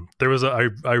 There was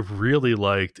I really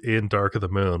liked in Dark of the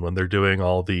Moon when they're doing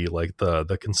all the like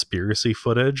the conspiracy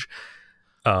footage,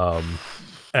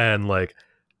 and like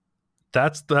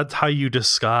that's how you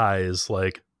disguise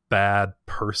like bad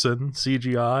person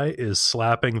CGI, is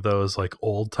slapping those like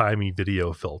old-timey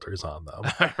video filters on them.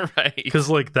 Right. Because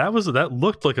like that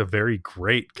looked like a very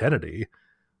great Kennedy,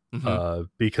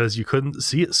 because you couldn't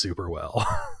see it super well.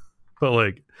 But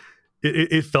like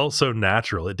it felt so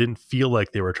natural. It didn't feel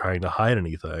like they were trying to hide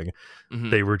anything.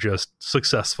 They were just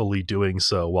successfully doing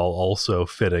so while also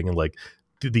fitting like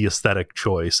the aesthetic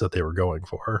choice that they were going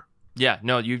for. Yeah,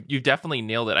 no, you definitely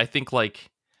nailed it. I think like,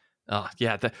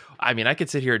 I mean, I could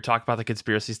sit here and talk about the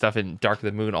conspiracy stuff in Dark of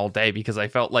the Moon all day, because I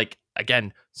felt like,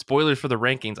 again, spoilers for the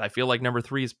rankings, I feel like number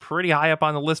 3 is pretty high up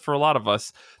on the list for a lot of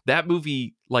us. That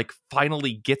movie like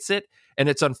finally gets it, and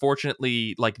it's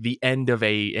unfortunately like the end of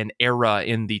an era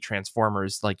in the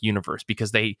Transformers like universe,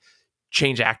 because they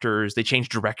change actors, they change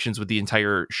directions with the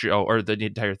entire show or the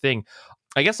entire thing.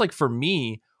 I guess like for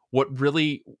me, what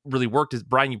really, really worked is,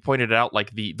 Brian, you pointed out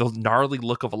like the gnarly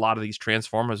look of a lot of these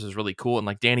Transformers is really cool. And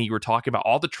like Danny, you were talking about,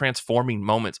 all the transforming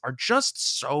moments are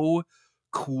just so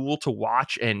cool to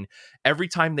watch. And every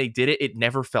time they did it, it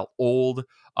never felt old.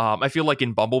 I feel like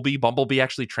in Bumblebee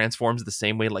actually transforms the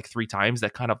same way like 3 times.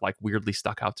 That kind of like weirdly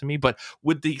stuck out to me. But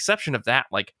with the exception of that,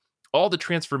 like all the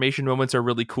transformation moments are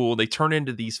really cool. They turn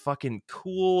into these fucking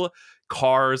cool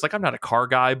cars. Like, I'm not a car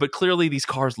guy, but clearly these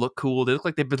cars look cool. They look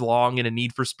like they belong in a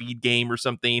Need for Speed game or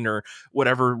something, or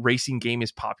whatever racing game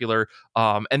is popular.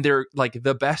 And they're like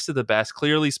the best of the best,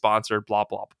 clearly sponsored, blah,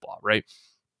 blah, blah, blah, right?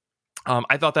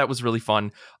 I thought that was really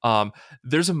fun.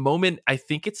 There's a moment, I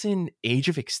think it's in Age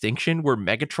of Extinction, where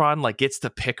Megatron like gets to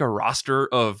pick a roster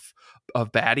of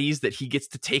baddies that he gets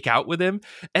to take out with him,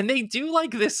 and they do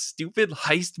like this stupid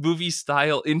heist movie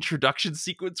style introduction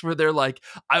sequence where they're like,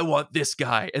 I want this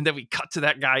guy, and then we cut to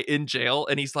that guy in jail,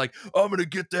 and he's like, I'm gonna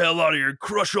get the hell out of here and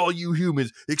crush all you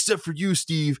humans except for you,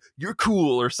 Steve, you're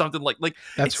cool, or something like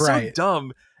that's it's right. so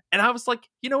dumb. And I was like,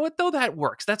 you know what, though, that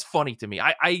works. That's funny to me.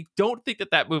 I don't think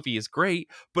that movie is great,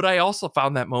 but I also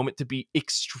found that moment to be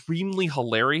extremely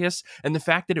hilarious. And the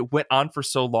fact that it went on for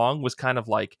so long was kind of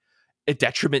like a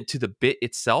detriment to the bit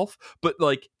itself. But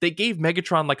like, they gave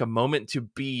Megatron like a moment to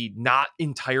be not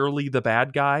entirely the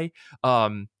bad guy.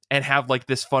 And have like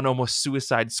this fun, almost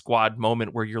Suicide Squad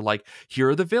moment where you're like, here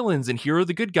are the villains and here are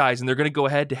the good guys, and they're going to go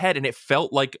head to head. And it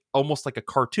felt like almost like a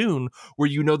cartoon where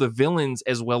you know the villains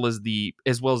as well as the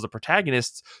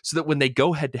protagonists, so that when they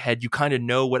go head to head, you kind of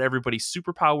know what everybody's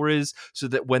superpower is, so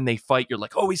that when they fight, you're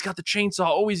like, oh, he's got the chainsaw.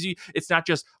 Always, it's not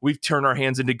just we turn our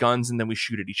hands into guns and then we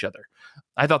shoot at each other.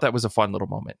 I thought that was a fun little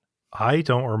moment. I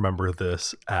don't remember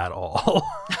this at all.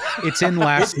 It's in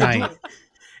last night.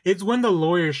 It's when the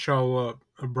lawyers show up,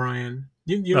 Brian.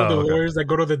 You know the lawyers that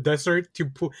go to the desert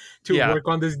to work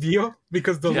on this deal,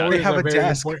 because the lawyers have are a very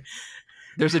desk. important.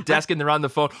 There's a desk and they're on the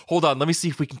phone. Hold on, let me see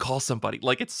if we can call somebody.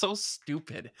 Like, it's so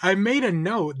stupid. I made a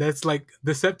note that's like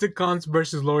Decepticons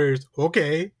versus lawyers.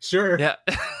 Okay, sure. Yeah.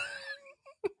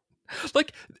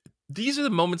 Like, these are the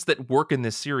moments that work in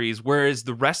this series, whereas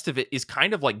the rest of it is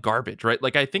kind of like garbage, right?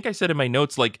 Like, I think I said in my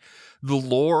notes, like, the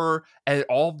lore and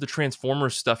all of the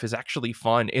Transformers stuff is actually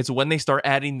fun. It's when they start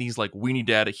adding these, like, we need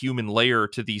to add a human layer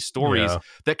to these stories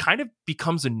that kind of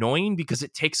becomes annoying, because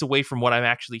it takes away from what I'm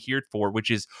actually here for, which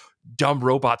is dumb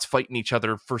robots fighting each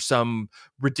other for some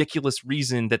ridiculous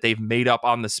reason that they've made up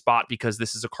on the spot because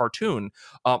this is a cartoon.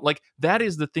 Like that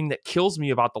is the thing that kills me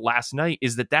about The Last Night,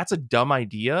 is that that's a dumb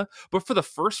idea. But for the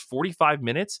first 45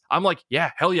 minutes, I'm like,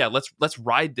 yeah, hell yeah, let's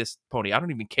ride this pony. I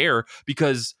don't even care,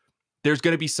 because there's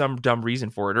going to be some dumb reason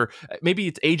for it. Or maybe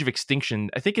it's Age of Extinction.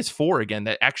 I think it's 4 again,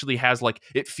 that actually has like,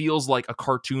 it feels like a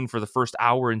cartoon for the first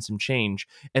hour and some change.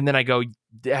 And then I go,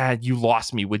 Dad, you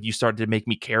lost me when you started to make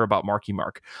me care about Marky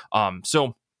Mark.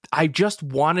 So I just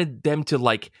wanted them to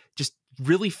like, just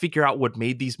really figure out what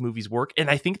made these movies work. And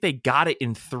I think they got it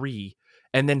in 3,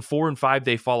 and then 4 and 5,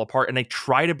 they fall apart. And they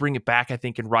try to bring it back, I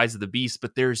think, in Rise of the Beast,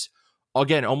 but there's,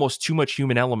 again, almost too much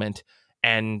human element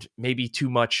and maybe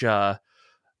too much,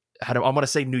 I want to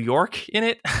say New York in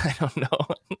it. I don't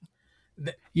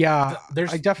know. Yeah,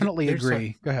 I definitely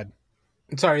agree. Go ahead.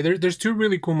 Sorry, there's 2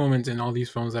 really cool moments in all these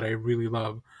films that I really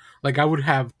love. Like, I would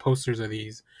have posters of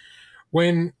these.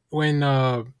 When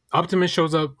Optimus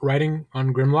shows up riding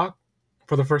on Grimlock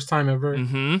for the first time ever.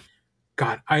 Mm-hmm.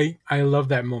 God, I love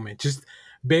that moment. Just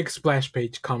big splash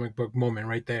page comic book moment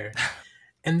right there.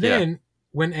 And then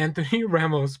when Anthony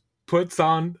Ramos puts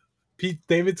on Pete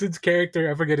Davidson's character,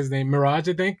 I forget his name, Mirage,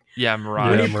 I think. Yeah,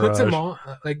 Mirage. When he puts him on,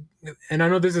 like, and I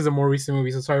know this is a more recent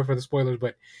movie, so sorry for the spoilers,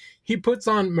 but he puts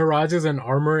on Mirage as an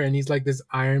armor, and he's like this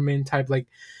Iron Man type. Like,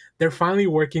 they're finally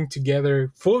working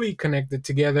together, fully connected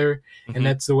together, and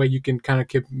that's the way you can kind of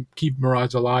keep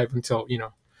Mirage alive until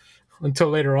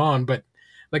later on. But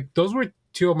like, those were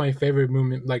 2 of my favorite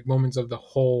moments of the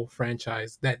whole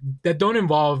franchise that don't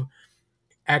involve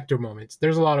actor moments.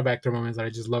 There's a lot of actor moments that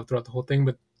I just love throughout the whole thing,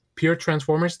 but pure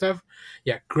Transformer stuff,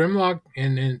 yeah, Grimlock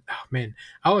and oh man,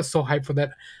 I was so hyped for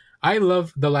that. I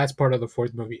love the last part of the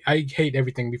 4th movie. I hate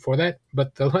everything before that,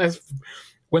 but the last,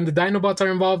 when the Dinobots are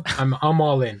involved, I'm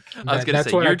all in. I was gonna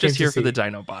say, you're just here for the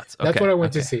Dinobots. Okay, that's what I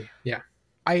went to see. Yeah.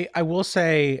 I will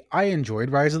say I enjoyed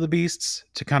Rise of the Beasts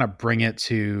to kind of bring it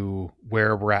to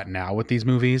where we're at now with these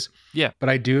movies. Yeah. But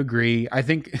I do agree. I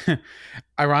think,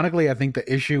 ironically, I think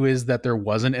the issue is that there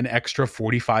wasn't an extra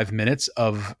 45 minutes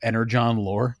of Energon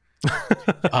lore.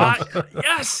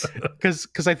 Yes.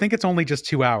 Because I think it's only just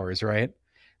 2 hours, right?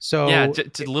 So yeah,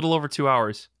 it's a little over 2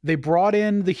 hours. They brought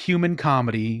in the human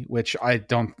comedy, which I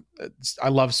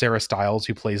love Sarah Stiles,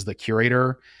 who plays the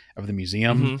curator of the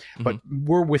museum, but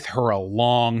we're with her a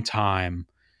long time.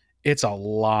 It's a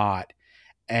lot.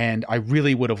 And I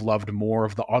really would have loved more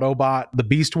of the Autobot, the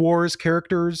Beast Wars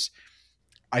characters.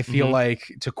 I feel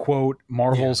like, to quote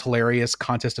Marvel's hilarious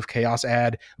Contest of Chaos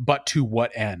ad, but to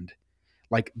what end?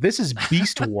 Like, this is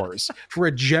Beast Wars. For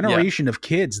a generation of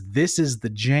kids, this is the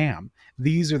jam.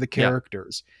 These are the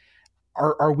characters.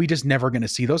 Are we just never going to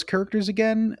see those characters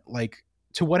again? Like,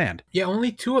 to what end? Yeah,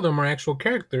 only 2 of them are actual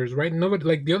characters, right? Nobody,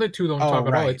 like, the other 2 don't talk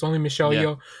at all. It's only Michelle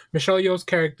Yeoh. Michelle Yeoh's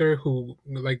character, who's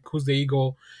the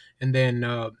Eagle, and then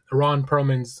Ron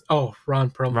Perlman.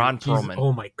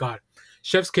 Oh my God,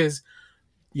 Chef's Kiss.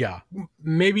 Yeah,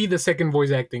 maybe the second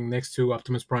voice acting next to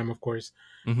Optimus Prime, of course.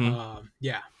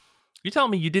 Yeah. You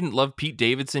telling me you didn't love Pete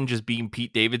Davidson just being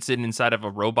Pete Davidson inside of a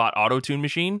robot auto-tune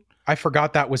machine? I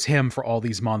forgot that was him for all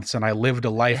these months, and I lived a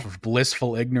life of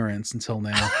blissful ignorance until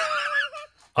now.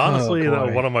 Honestly,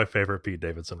 one of my favorite Pete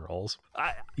Davidson roles.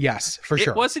 Yes, for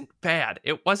sure. It wasn't bad.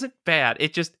 It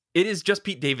is just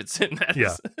Pete Davidson.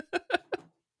 Yeah.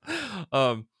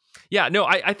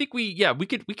 I think we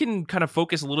can kind of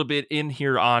focus a little bit in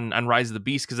here on Rise of the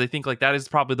Beast, because I think like that is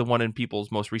probably the one in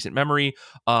people's most recent memory.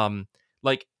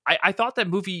 Like I thought the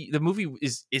movie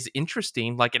is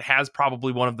interesting. Like, it has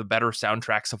probably one of the better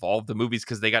soundtracks of all of the movies,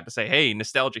 because they got to say, hey,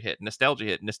 nostalgia hit,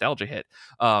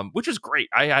 which is great.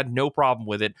 I had no problem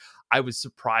with it. I was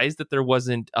surprised that there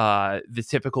wasn't the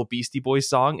typical Beastie Boys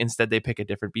song. Instead, they pick a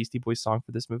different Beastie Boys song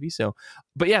for this movie. So,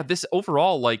 but yeah, this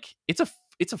overall, like, it's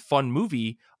a fun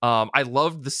movie. I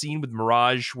loved the scene with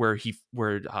Mirage where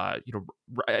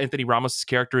Anthony Ramos'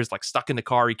 character is like stuck in the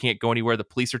car. He can't go anywhere. The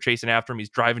police are chasing after him. He's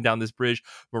driving down this bridge.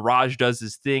 Mirage does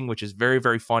his thing, which is very,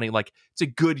 very funny. Like, it's a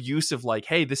good use of like,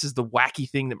 hey, this is the wacky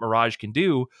thing that Mirage can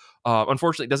do.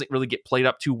 Unfortunately, it doesn't really get played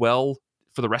up too well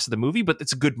for the rest of the movie, but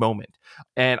it's a good moment.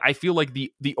 And I feel like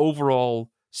the overall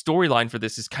storyline for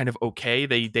this is kind of okay.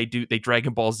 They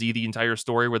Dragon Ball Z the entire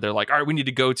story, where they're like, all right, we need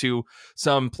to go to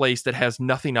some place that has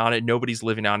nothing on it, nobody's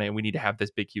living on it, and we need to have this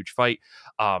big huge fight.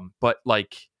 But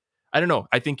like, I don't know,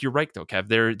 I think you're right though, Kev.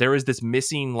 There is this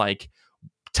missing like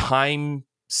time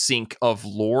sink of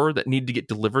lore that needed to get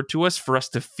delivered to us for us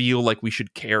to feel like we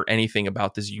should care anything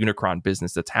about this Unicron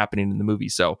business that's happening in the movie.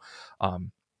 So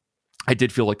I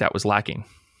did feel like that was lacking.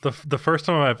 The first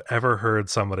time I've ever heard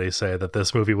somebody say that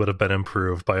this movie would have been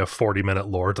improved by a 40-minute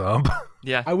lore dump.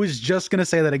 Yeah. I was just going to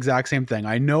say that exact same thing.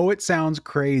 I know it sounds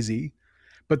crazy,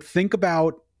 but think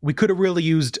about, we could have really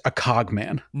used a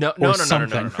Cogman. No. Listen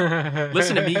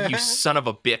to me, you son of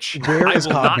a bitch. Where I is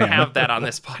will not Cogman? have that on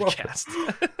this podcast.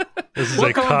 This is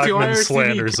Welcome a to Cogman IRCV.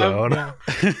 slander zone.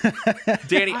 Yeah.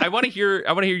 Danny, I want to hear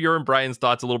your and Brian's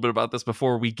thoughts a little bit about this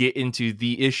before we get into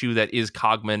the issue that is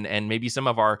Cogman and maybe some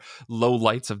of our low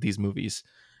lights of these movies.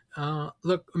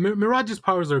 Look, Mirage's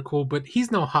powers are cool, but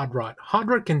he's no Hot Rod. Hot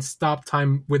Rod can stop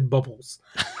time with bubbles.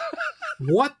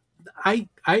 What? I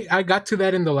got to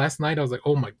that in the last night. I was like,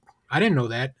 oh my, I didn't know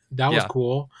that. That was Yeah.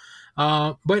 cool.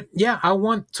 But yeah,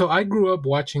 I grew up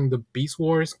watching the Beast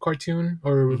Wars cartoon,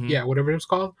 or whatever it was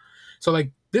called. So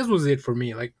like, this was it for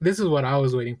me. Like, this is what I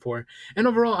was waiting for. And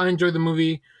overall, I enjoyed the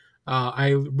movie. I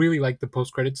really like the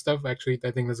post-credit stuff. Actually, I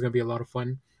think that's going to be a lot of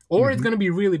fun. Or it's going to be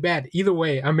really bad. Either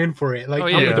way, I'm in for it. Like,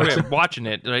 I'm watching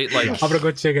it, right? Like, I'm gonna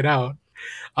go check it out.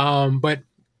 But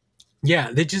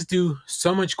yeah, they just do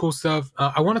so much cool stuff.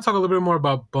 I want to talk a little bit more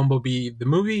about Bumblebee, the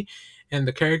movie, and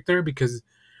the character, because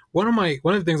one of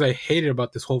the things I hated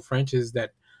about this whole franchise is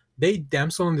that they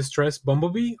damsel in distress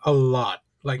Bumblebee a lot.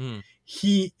 Like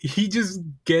he just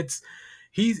gets,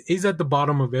 he's at the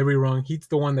bottom of every rung. He's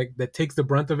the one that takes the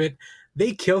brunt of it.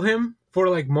 They kill him for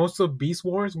like most of Beast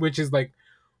Wars, which is like,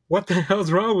 what the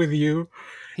hell's wrong with you?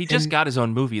 he just got his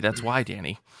own movie. That's why,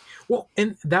 Danny. Well,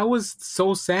 and that was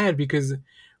so sad because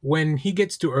when he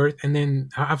gets to Earth, and then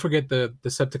I forget the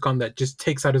Decepticon that just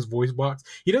takes out his voice box.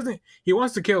 He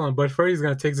wants to kill him, but first he's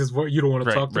gonna take his voice. You don't want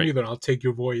to talk to me, then I'll take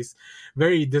your voice.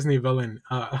 Very Disney villain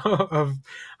of,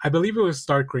 I believe it was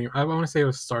Starscream. I want to say it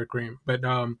was Starscream, but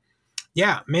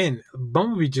yeah, man,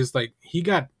 Bumblebee just like, he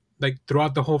got like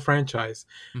throughout the whole franchise,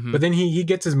 but then he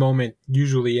gets his moment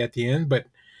usually at the end. But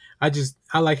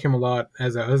I like him a lot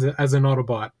as an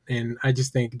Autobot, and I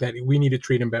just think that we need to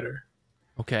treat him better.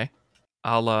 Okay,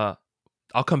 I'll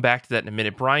come back to that in a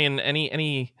minute. Brian, any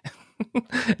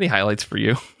any highlights for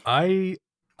you? I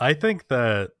think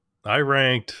that I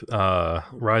ranked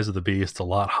Rise of the Beast a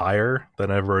lot higher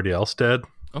than everybody else did.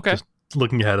 Okay, just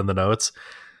looking ahead in the notes,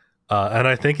 and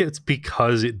I think it's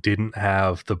because it didn't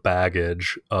have the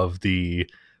baggage of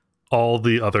all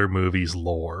the other movies'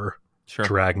 lore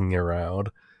dragging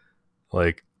around.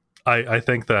 Like, I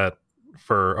think that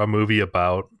for a movie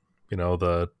about,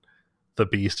 the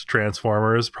Beast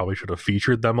Transformers, probably should have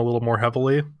featured them a little more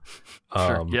heavily.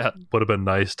 Would have been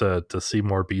nice to see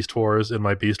more Beast Wars in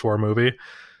my Beast War movie.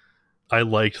 I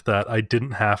liked that I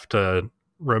didn't have to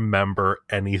remember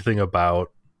anything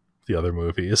about the other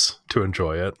movies to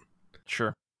enjoy it.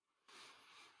 Sure.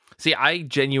 See, I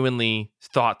genuinely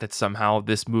thought that somehow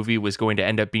this movie was going to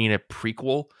end up being a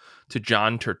prequel to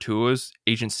John Turturro's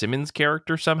Agent Simmons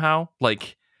character somehow.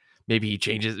 Like, maybe he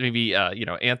changes,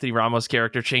 Anthony Ramos'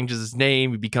 character changes his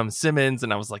name, he becomes Simmons,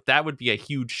 and I was like, that would be a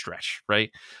huge stretch,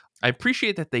 right? I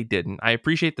appreciate that they didn't. I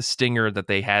appreciate the stinger that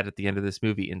they had at the end of this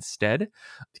movie instead,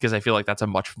 because I feel like that's a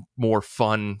much more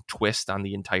fun twist on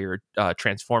the entire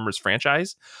Transformers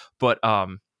franchise. But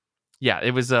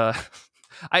it was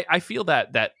I feel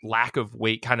that lack of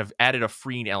weight kind of added a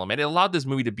freeing element. It allowed this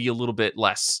movie to be a little bit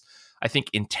less, I think,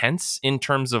 intense in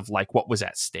terms of like what was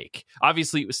at stake.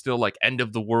 Obviously, it was still like end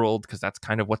of the world, because that's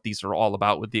kind of what these are all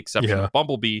about, with the exception of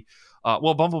Bumblebee.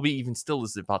 Bumblebee even still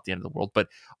is about the end of the world, but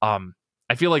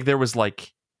I feel like there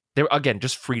again,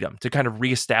 just freedom to kind of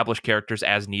reestablish characters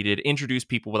as needed, introduce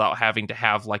people without having to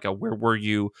have like a where were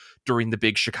you during the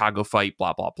big Chicago fight,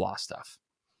 blah blah blah stuff.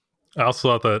 I also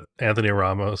thought that Anthony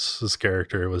Ramos'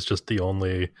 character was just the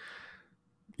only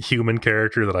human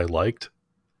character that I liked.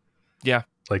 Yeah.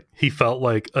 Like, he felt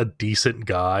like a decent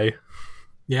guy.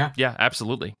 Yeah. Yeah,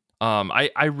 absolutely.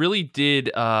 I really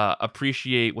did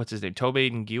appreciate, what's his name? Tobey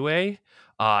Ngue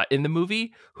in the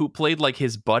movie, who played like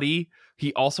his buddy.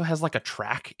 He also has like a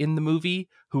track in the movie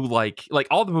who like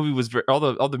all the movie was all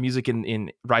the music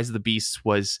in Rise of the Beasts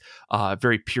was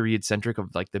very period centric of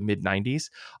like the mid 90s.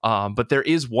 But there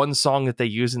is one song that they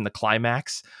use in the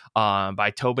climax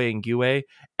by Tobey Ngue,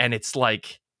 and it's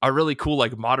like a really cool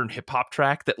like modern hip hop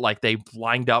track that like they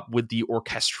lined up with the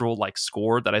orchestral like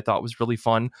score that I thought was really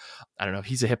fun. I don't know.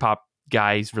 He's a hip hop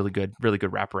guy. He's really good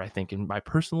rapper, I think, in my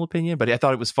personal opinion, but I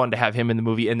thought it was fun to have him in the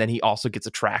movie. And then he also gets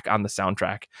a track on the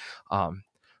soundtrack.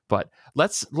 But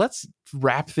let's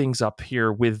wrap things up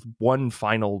here with one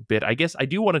final bit. I guess I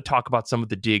do want to talk about some of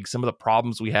the digs, some of the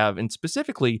problems we have. And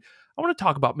specifically, I want to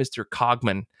talk about Mr.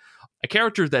 Cogman, a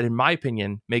character that, in my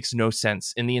opinion, makes no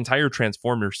sense in the entire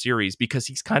Transformers series, because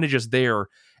he's kind of just there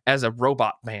as a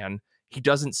robot man. He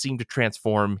doesn't seem to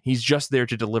transform. He's just there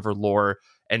to deliver lore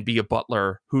and be a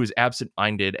butler who is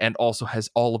absent-minded and also has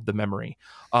all of the memory.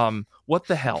 What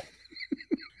the hell?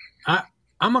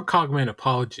 I'm a Cogman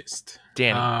apologist.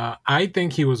 Danny. I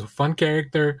think he was a fun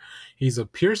character. He's a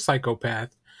pure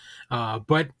psychopath.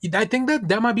 But I think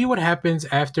that might be what happens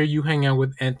after you hang out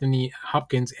with Anthony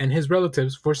Hopkins and his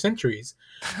relatives for centuries.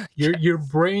 Your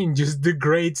brain just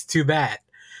degrades to that.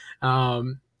 I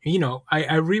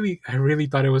really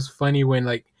thought it was funny when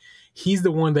like he's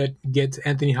the one that gets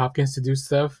Anthony Hopkins to do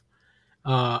stuff.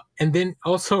 And then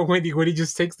also when he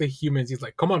just takes the humans, he's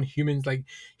like, "Come on, humans!" Like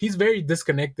he's very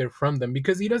disconnected from them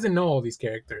because he doesn't know all these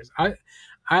characters.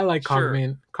 I like Sure.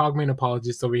 Cogman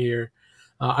apologist over here.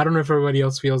 I don't know if everybody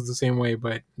else feels the same way,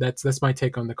 but that's my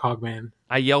take on the Cogman.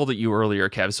 I yelled at you earlier,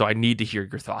 Kev, so I need to hear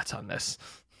your thoughts on this.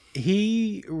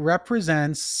 He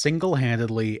represents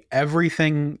single-handedly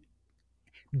everything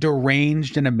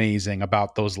deranged and amazing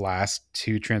about those last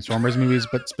two Transformers movies,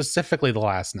 but specifically The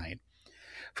Last Knight.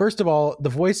 First of all, the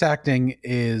voice acting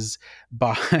is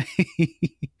by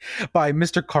by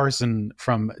Mr. Carson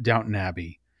from Downton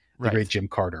Abbey, the great Jim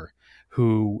Carter,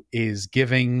 who is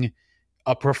giving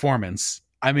a performance.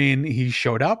 I mean, he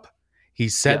showed up, he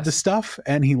said the stuff,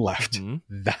 and he left.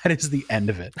 Mm-hmm. That is the end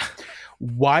of it.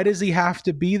 Why does he have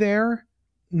to be there?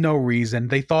 No reason.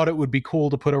 They thought it would be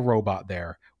cool to put a robot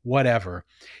there. Whatever.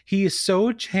 He is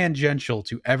so tangential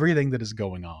to everything that is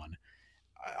going on.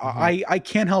 I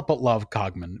can't help but love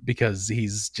Cogman because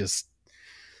he's just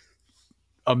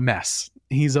a mess.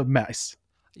 He's a mess.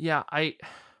 Yeah,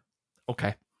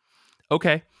 okay.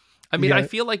 I mean, I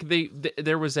feel like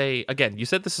there was again, you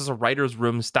said this is a writer's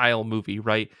room style movie,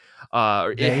 right?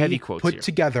 They heavy quotes put here.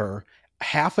 together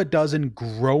half a dozen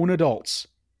grown adults.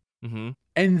 Mm-hmm.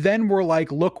 And then we're like,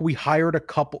 look, we hired a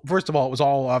couple. First of all, it was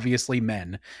all obviously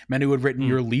men who had written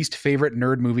your least favorite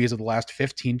nerd movies of the last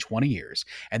 15, 20 years.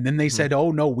 And then they said,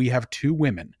 oh, no, we have two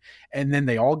women. And then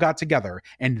they all got together.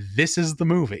 And this is the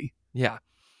movie. Yeah.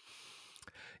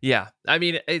 Yeah. I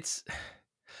mean,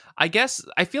 I guess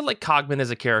I feel like Cogman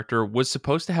as a character was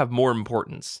supposed to have more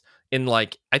importance in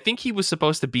like, I think he was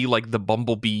supposed to be like the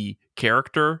Bumblebee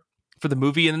character for the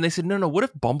movie, and then they said, no, what if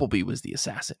Bumblebee was the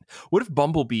assassin? What if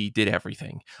Bumblebee did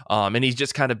everything? And he's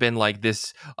just kind of been like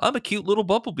this, I'm a cute little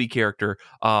Bumblebee character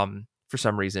for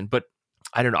some reason. But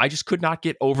I don't know. I just could not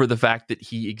get over the fact that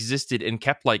he existed and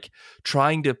kept like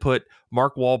trying to put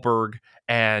Mark Wahlberg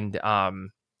and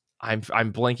I'm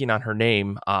blanking on her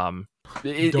name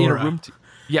in a room.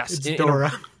 Yes, it's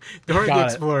Dora. Dora the Got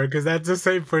Explorer, because that's the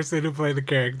same person who played the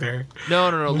character. No.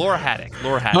 Laura Haddock.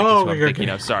 Laura Haddock is what I'm thinking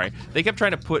of. Sorry. They kept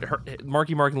trying to put her,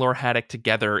 Marky Mark and Laura Haddock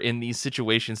together in these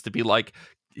situations to be like,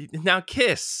 now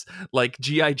kiss, like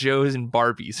G.I. Joes and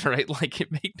Barbies, right? Like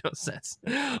it made no sense.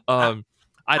 I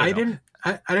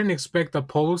didn't expect a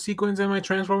polo sequence in my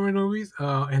Transformers movies,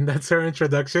 and that's her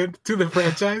introduction to the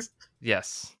franchise.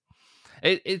 Yes.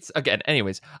 It's again,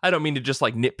 anyways, I don't mean to just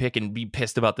like nitpick and be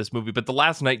pissed about this movie, but The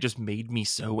Last Knight just made me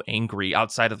so angry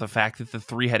outside of the fact that the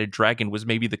three-headed dragon was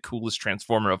maybe the coolest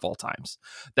Transformer of all times.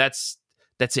 That's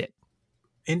it.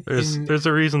 There's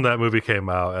a reason that movie came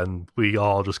out and we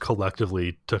all just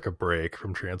collectively took a break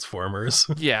from Transformers.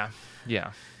 Yeah.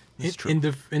 It's true.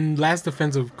 In Last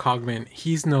Defense of Cogman,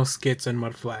 he's no Skits and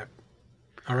Mudflap.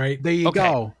 All right? There you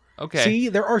go. Okay. See,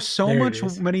 there are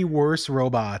many worse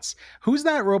robots. Who's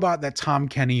that robot that Tom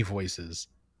Kenny voices?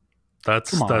 That's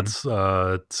Skids.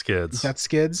 Is that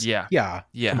Skids? Yeah.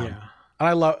 And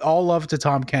I love to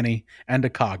Tom Kenny and to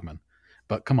Cogman,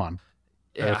 but come on.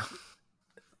 Yeah.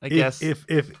 I guess if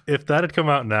that had come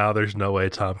out now, there's no way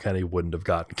Tom Kenny wouldn't have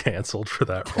gotten canceled for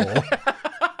that role.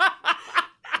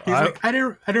 I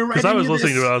didn't write because I was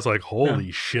listening to it, I was like,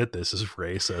 "Holy shit, this is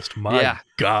racist!" My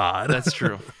God, that's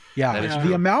true.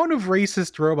 The amount of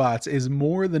racist robots is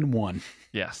more than one.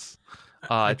 Yes,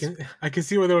 I can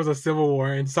see where there was a civil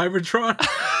war in Cybertron.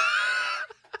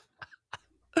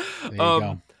 There you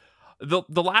go.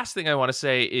 The last thing I want to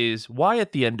say is why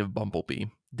at the end of Bumblebee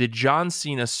did John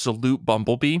Cena salute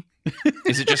Bumblebee?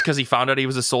 Is it just because he found out he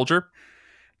was a soldier?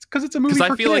 It's because it's a movie for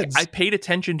kids. Because I feel like I paid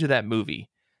attention to that movie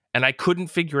and I couldn't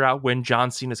figure out when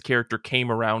John Cena's character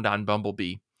came around on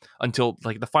Bumblebee until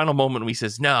like the final moment when he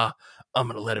says, "Nah, I'm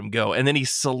gonna let him go," and then he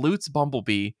salutes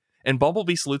Bumblebee and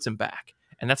Bumblebee salutes him back,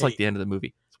 and that's like the end of the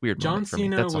movie. It's weird. John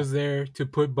Cena was there to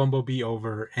put Bumblebee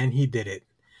over, and he did it.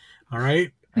 All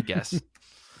right, I guess.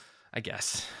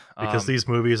 Because these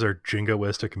movies are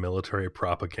jingoistic military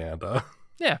propaganda.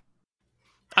 Yeah.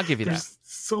 I'll give you that. There's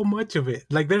so much of it.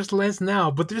 Like, there's less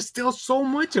now, but there's still so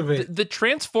much of it. The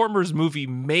Transformers movie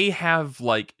may have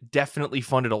like definitely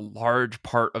funded a large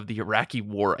part of the Iraqi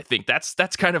war. I think that's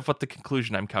kind of what the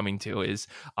conclusion I'm coming to is,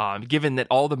 given that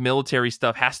all the military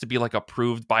stuff has to be like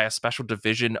approved by a special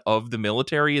division of the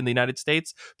military in the United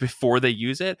States before they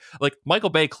use it. Like Michael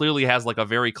Bay clearly has like a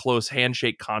very close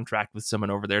handshake contract with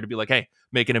someone over there to be like, hey,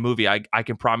 making a movie, I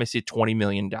can promise you $20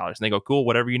 million. And they go, cool,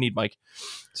 whatever you need, Mike.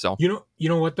 So you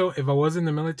know what though? If I was in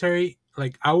the military,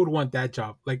 like I would want that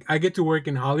job. Like I get to work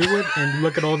in Hollywood and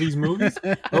look at all these movies.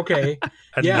 Okay,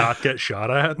 and not get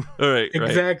shot at. All right,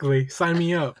 exactly. Sign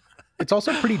me up. It's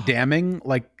also pretty damning,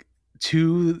 like,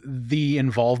 to the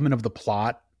involvement of the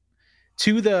plot,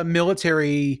 to the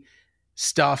military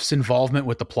stuff's involvement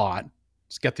with the plot.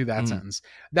 Let's get through that sentence.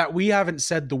 That we haven't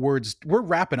said the words. We're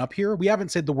wrapping up here. We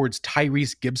haven't said the words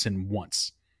Tyrese Gibson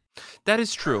once. That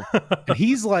is true. And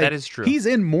he's like, that is true. He's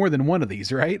in more than one of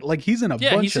these, right? Like he's in a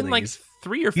bunch of these. He's in like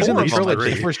 3 or 4 He's in the of them.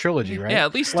 trilogy, the first trilogy, right? Yeah,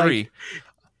 at least like, 3.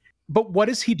 But what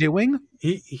is he doing?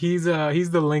 He's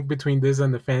the link between this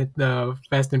and the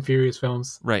Fast and Furious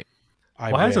films. Right.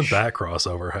 Why hasn't that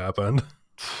crossover happened?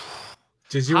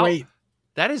 Just you wait.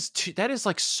 That is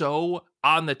like so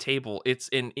on the table. It's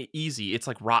easy. It's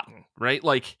like rotten, right?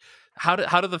 Like how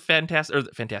do the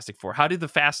Fantastic Four? How did the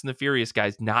Fast and the Furious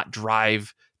guys not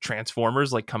drive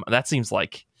Transformers? Like, come on, that seems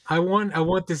like I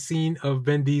want the scene of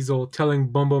Vin Diesel telling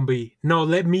Bumblebee, "No,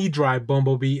 let me drive,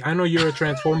 Bumblebee. I know you're a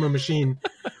Transformer machine,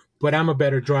 but I'm a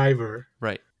better driver."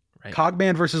 Right.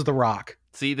 Cogman versus The Rock.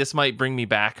 See, this might bring me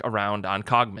back around on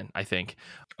Cogman, I think.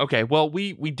 Okay, well,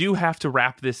 we do have to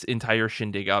wrap this entire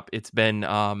shindig up. It's been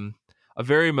a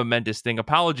very momentous thing.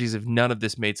 Apologies if none of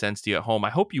this made sense to you at home. I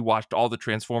hope you watched all the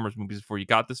Transformers movies before you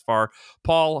got this far.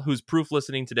 Paul, who's proof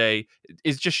listening today,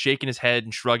 is just shaking his head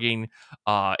and shrugging.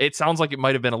 It sounds like it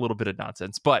might have been a little bit of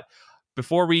nonsense. But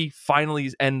before we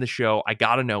finally end the show, I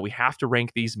got to know, we have to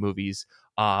rank these movies.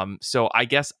 So I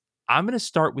guess I'm going to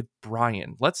start with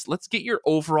Brian. Let's get your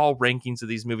overall rankings of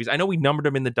these movies. I know we numbered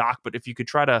them in the doc, but if you could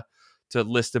try to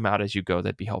list them out as you go,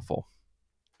 that'd be helpful.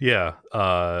 Yeah.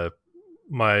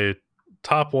 My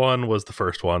top one was the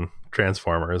first one,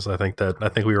 Transformers. I think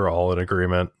we were all in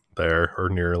agreement there, or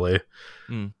nearly.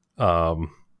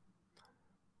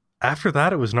 After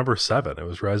that, it was number 7. It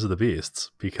was Rise of the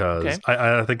Beasts, because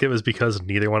I think it was because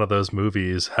neither one of those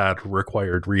movies had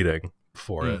required reading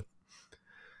for it.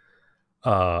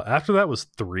 After that was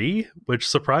 3, which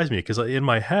surprised me, because in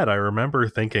my head I remember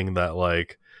thinking that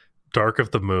like Dark of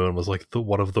the Moon was like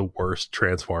one of the worst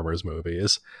Transformers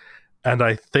movies, and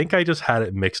I think I just had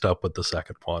it mixed up with the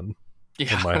second one in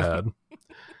my head.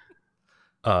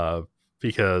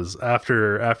 Because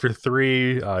after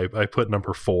 3, I put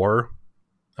number 4.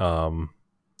 We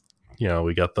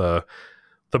got the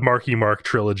Marky Mark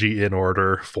trilogy in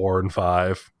order, 4 and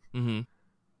 5.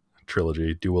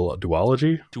 Trilogy,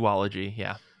 duology,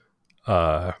 yeah.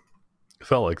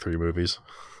 Felt like 3 movies.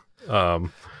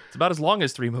 It's about as long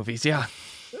as 3 movies, yeah.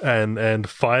 And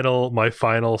my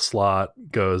final slot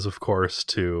goes, of course,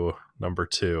 to number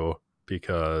 2,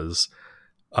 because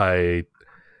I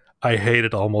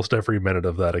hated almost every minute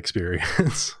of that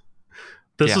experience.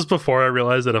 This was before I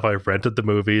realized that if I rented the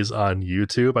movies on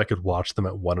YouTube, I could watch them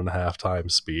at 1.5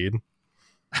 times speed.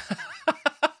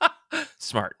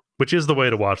 Smart. Which is the way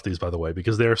to watch these, by the way,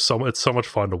 because it's so much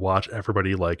fun to watch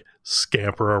everybody like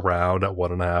scamper around at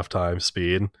 1.5 times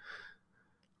speed.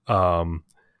 And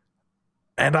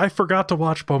I forgot to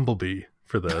watch Bumblebee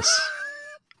for this.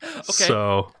 Okay,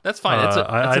 so that's fine.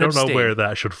 I don't know where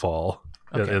that should fall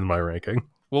in my ranking.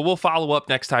 Well, we'll follow up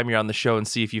next time you're on the show and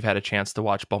see if you've had a chance to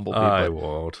watch Bumblebee. I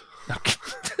won't. Okay.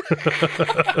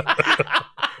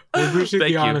 We appreciate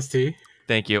the honesty.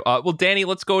 Thank you. Well, Danny,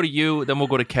 let's go to you. Then we'll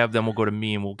go to Kev. Then we'll go to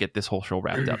me, and we'll get this whole show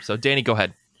wrapped up. So, Danny, go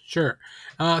ahead. Sure.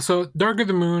 So, Dark of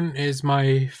the Moon is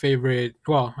my favorite.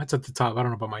 Well, it's at the top. I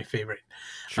don't know about my favorite.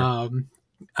 Sure.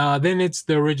 Then it's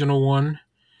the original one.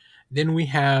 Then we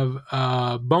have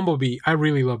Bumblebee. I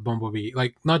really love Bumblebee.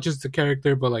 Like, not just the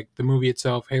character, but like the movie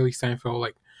itself. Haley Steinfeld,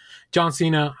 like John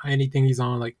Cena, anything he's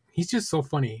on, like he's just so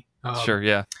funny. Sure,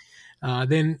 yeah.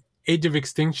 Then Age of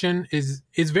Extinction is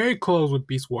very close with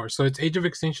Beast Wars. So it's Age of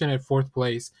Extinction at 4th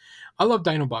place. I love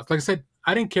Dinobots. Like I said,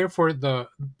 I didn't care for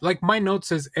my note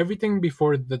says everything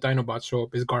before the Dinobots show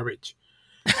up is garbage.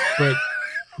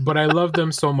 But I love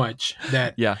them so much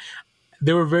that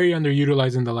they were very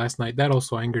underutilized in The Last Night. That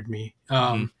also angered me.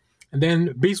 And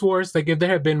then Beast Wars, like if there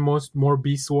had been more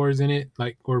Beast Wars in it,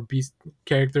 like, or Beast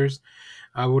characters,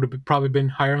 I would have probably been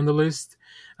higher on the list.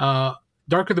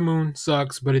 Dark of the Moon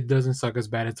sucks, but it doesn't suck as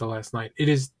bad as The Last Night. It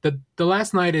is the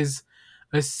Last Night is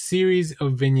a series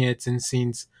of vignettes and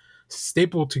scenes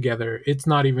stapled together. It's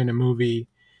not even a movie.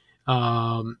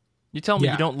 You tell me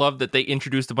Yeah. you don't love that they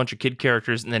introduced a bunch of kid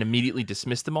characters and then immediately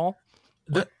dismissed them all?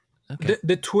 The Okay.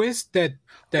 the twist that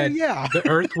yeah. the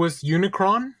Earth was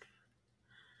Unicron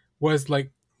was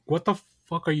like, what the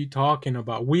fuck are you talking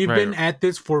about? We've Right. been at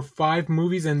this for 5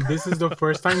 movies, and this is the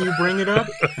first time you bring it up.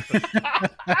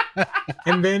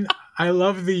 And then I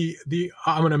love the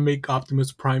I'm gonna make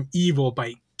Optimus Prime evil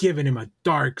by giving him a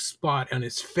dark spot on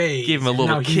his face. Give him a and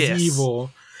little now kiss. He's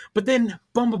evil. But then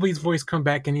Bumblebee's voice come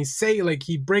back and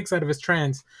he breaks out of his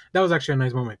trance. That was actually a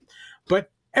nice moment. But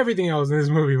everything else in this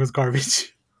movie was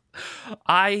garbage.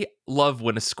 I love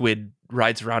when a squid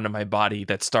rides around in my body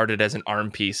that started as an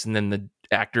arm piece and then the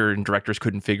actor and directors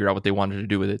couldn't figure out what they wanted to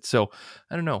do with it. So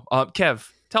I don't know. Kev,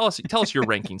 tell us your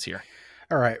rankings here.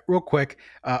 All right, real quick.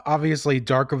 Obviously,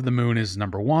 Dark of the Moon is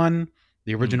number 1.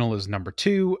 The original is number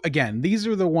 2. Again, these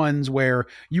are the ones where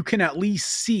you can at least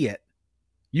see it.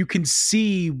 You can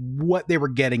see what they were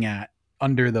getting at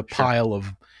under the pile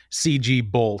of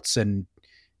CG bolts and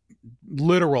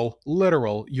literal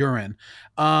urine.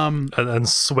 And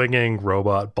swinging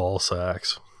robot ball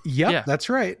sacks. Yep, Yeah. that's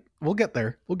right. We'll get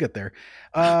there.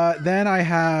 Then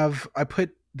I put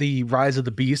the Rise of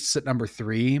the Beasts at number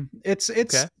 3. It's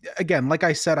Okay. Again, like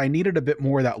I said, I needed a bit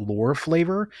more of that lore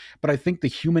flavor, but I think the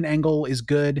human angle is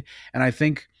good. And I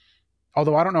think,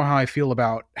 although I don't know how I feel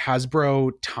about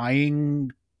Hasbro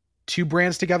tying 2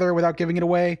 brands together without giving it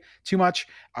away too much,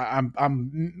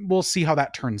 we'll see how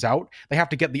that turns out. They have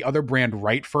to get the other brand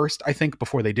right first, I think,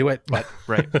 before they do it. But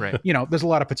right. there's a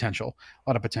lot of potential.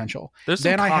 There's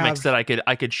some comics that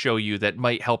I could show you that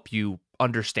might help you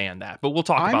understand that, but we'll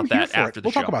talk about that after the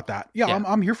show. We'll talk about that. Yeah.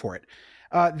 I'm here for it.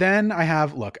 Then I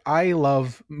have, I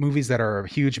love movies that are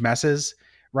huge messes,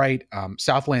 right?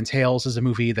 Southland Tales is a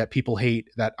movie that people hate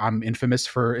that I'm infamous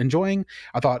for enjoying.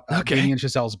 I thought Damien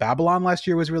Chazelle's Babylon last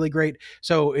year was really great.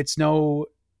 So it's no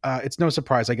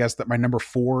surprise, I guess, that my number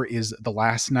 4 is The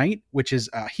Last Night, which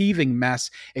is a heaving mess,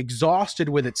 exhausted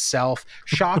with itself,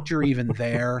 shocked you're even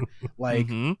there. Like,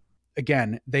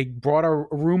 again, they brought a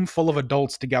room full of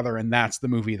adults together, and that's the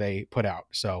movie they put out.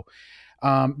 So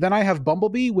then I have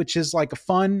Bumblebee, which is like a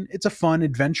fun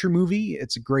adventure movie.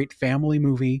 It's a great family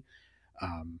movie.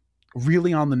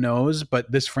 Really on the nose,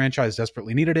 but this franchise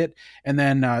desperately needed it. And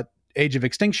then Age of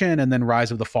Extinction, and then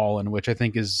Rise of the Fallen, which I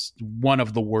think is one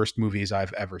of the worst movies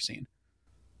I've ever seen.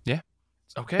 Yeah.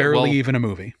 Okay. Barely even a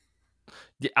movie.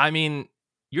 I mean,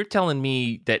 you're telling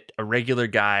me that a regular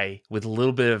guy with a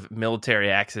little bit of military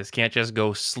access can't just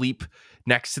go sleep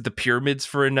next to the pyramids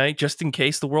for a night just in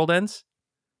case the world ends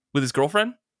with his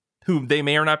girlfriend, who they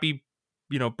may or not be,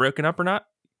 broken up or not?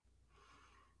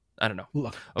 I don't know.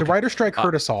 Look, the writer strike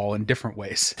hurt us all in different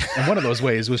ways. And one of those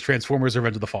ways was Transformers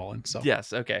Revenge of the Fallen. So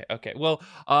yes. Okay. Well,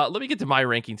 let me get to my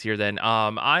rankings here then.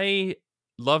 I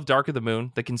love Dark of the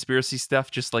Moon. The conspiracy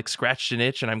stuff just like scratched an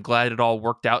itch, and I'm glad it all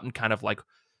worked out and kind of like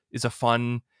is a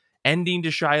fun ending to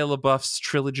Shia LaBeouf's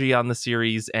trilogy on the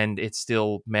series, and it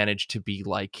still managed to be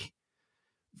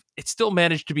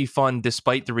fun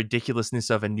despite the ridiculousness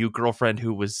of a new girlfriend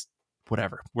who was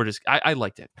whatever. I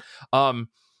liked it.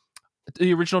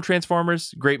 The original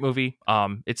Transformers, great movie.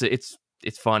 It's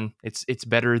fun. It's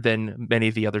better than many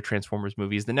of the other Transformers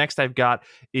movies. The next I've got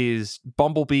is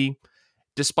Bumblebee.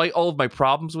 Despite all of my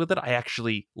problems with it, I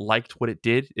actually liked what it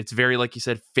did. It's very, like you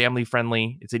said, family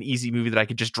friendly. It's an easy movie that I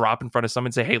could just drop in front of someone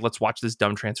and say, hey, let's watch this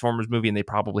dumb Transformers movie, and they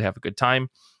probably have a good time.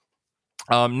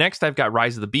 Next I've got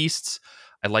Rise of the Beasts.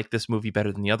 I like this movie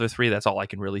better than the other 3. That's all I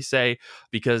can really say,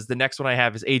 because the next one I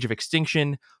have is Age of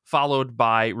Extinction, followed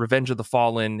by Revenge of the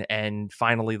Fallen, and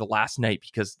finally The Last Night,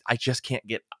 because I just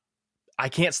I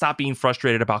can't stop being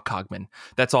frustrated about Cogman.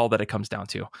 That's all that it comes down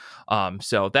to.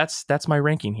 So that's my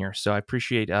ranking here. So I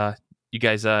appreciate you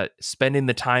guys spending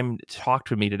the time to talk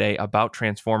to me today about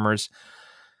Transformers.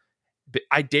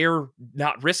 I dare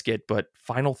not risk it, but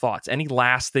final thoughts. Any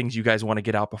last things you guys want to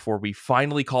get out before we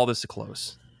finally call this a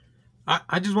close?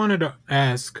 I just wanted to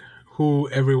ask who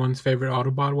everyone's favorite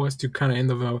Autobot was to kind of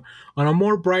end the vote. On a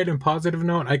more bright and positive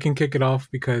note, I can kick it off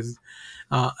because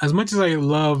as much as I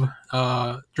love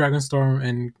Dragonstorm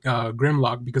and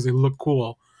Grimlock because they look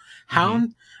cool,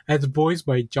 Hound, as voiced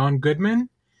by John Goodman,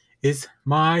 is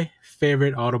my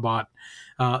favorite Autobot.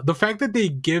 The fact that they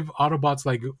give Autobots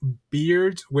like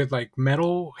beards with like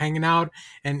metal hanging out,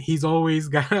 and he's always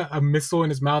got a missile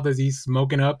in his mouth as he's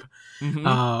smoking up.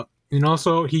 And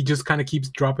also, he just kind of keeps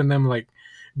dropping them, like,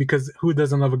 because who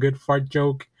doesn't love a good fart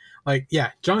joke? Like,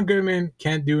 yeah, John Goodman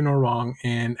can't do no wrong,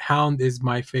 and Hound is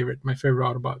my favorite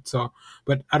Autobot. So,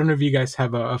 but I don't know if you guys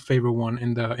have a favorite one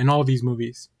in all these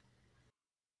movies.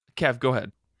 Kev, go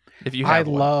ahead. if you have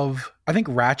one. I think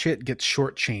Ratchet gets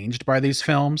shortchanged by these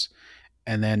films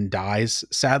and then dies,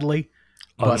 sadly.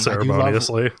 But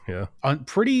unceremoniously.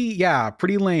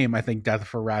 Pretty lame, I think, death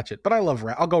for Ratchet. But I love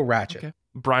I'll go Ratchet. Okay.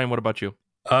 Brian, what about you?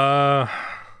 I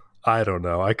don't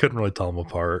know. I couldn't really tell them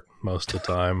apart most of the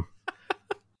time.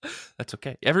 That's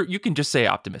okay. You can just say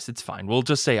Optimus. It's fine. We'll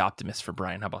just say Optimus for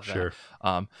Brian. How about Sure.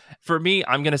 that? For me,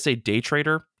 I'm going to say Day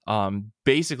Trader.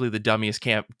 Basically the dumbest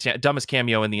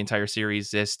cameo in the entire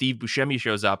series. Steve Buscemi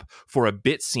shows up for a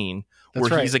bit scene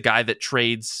he's a guy that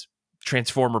trades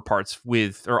Transformer parts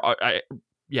with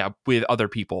other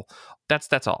people.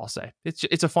 That's all I'll say.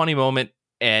 It's a funny moment,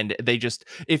 and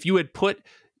if you had put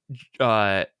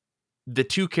the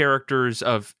two characters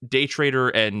of Day Trader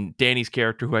and Danny's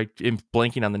character, who I am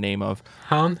blanking on the name of,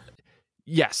 Hound.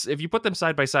 Yes, if you put them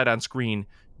side by side on screen,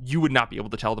 you would not be able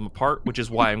to tell them apart, which is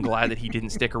why I'm glad that he didn't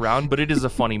stick around. But it is a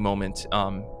funny moment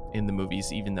in the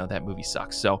movies, even though that movie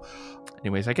sucks. So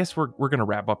anyways, I guess we're going to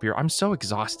wrap up here. I'm so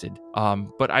exhausted,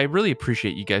 but I really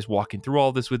appreciate you guys walking through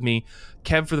all this with me.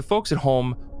 Kev, for the folks at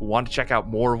home who want to check out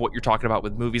more of what you're talking about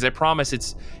with movies, I promise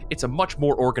it's a much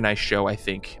more organized show, I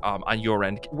think, on your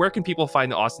end. Where can people find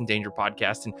the Austin Danger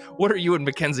podcast, and what are you and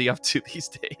Mackenzie up to these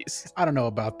days? I don't know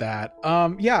about that.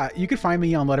 You can find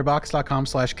me on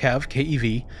letterboxd.com/Kev,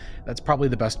 Kev. That's probably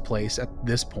the best place at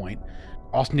this point.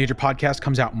 Austin Danger Podcast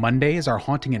comes out Mondays. Our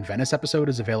Haunting in Venice episode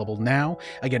is available now.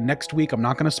 Again, next week, I'm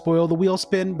not going to spoil the wheel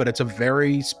spin, but it's a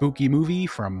very spooky movie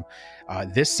from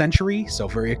this century, so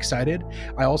very excited.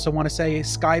 I also want to say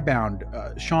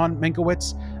Skybound, Sean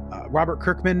Mankiewicz, Robert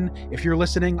Kirkman, if you're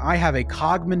listening, I have a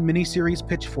Cogman miniseries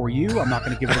pitch for you. I'm not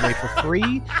going to give it away for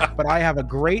free, but I have a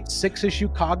great 6-issue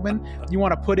Cogman. You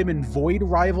want to put him in Void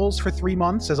Rivals for 3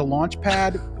 months as a launch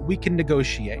pad? We can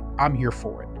negotiate. I'm here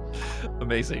for it.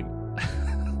 Amazing.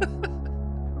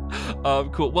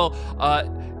 Cool. Well,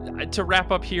 to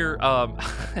wrap up here,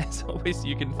 as always,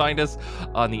 you can find us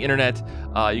on the internet.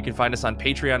 You can find us on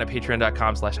Patreon at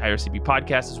patreon.com/IRCB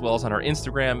podcast, as well as on our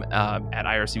Instagram at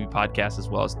IRCB podcast, as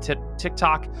well as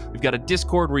TikTok. We've got a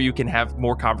Discord where you can have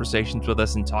more conversations with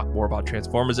us and talk more about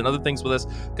Transformers and other things with us.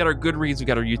 We've got our Goodreads. We've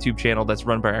got our YouTube channel that's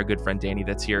run by our good friend Danny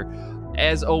that's here.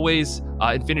 As always,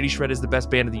 Infinity Shred is the best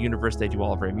band in the universe. They do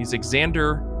all of our music.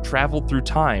 Xander traveled through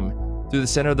time, through the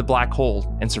center of the black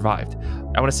hole, and survived.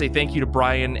 I want to say thank you to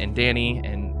Brian and Danny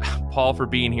and Paul for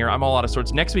being here. I'm all out of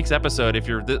sorts. Next week's episode, if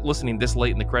you're listening this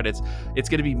late in the credits, it's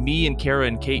going to be me and Kara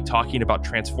and Kate talking about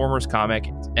Transformers comic,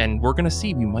 and we're going to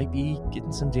see, we might be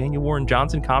getting some Daniel Warren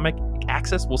Johnson comic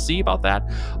access. We'll see about that.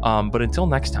 But until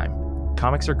next time,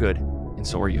 comics are good, and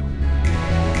so are you.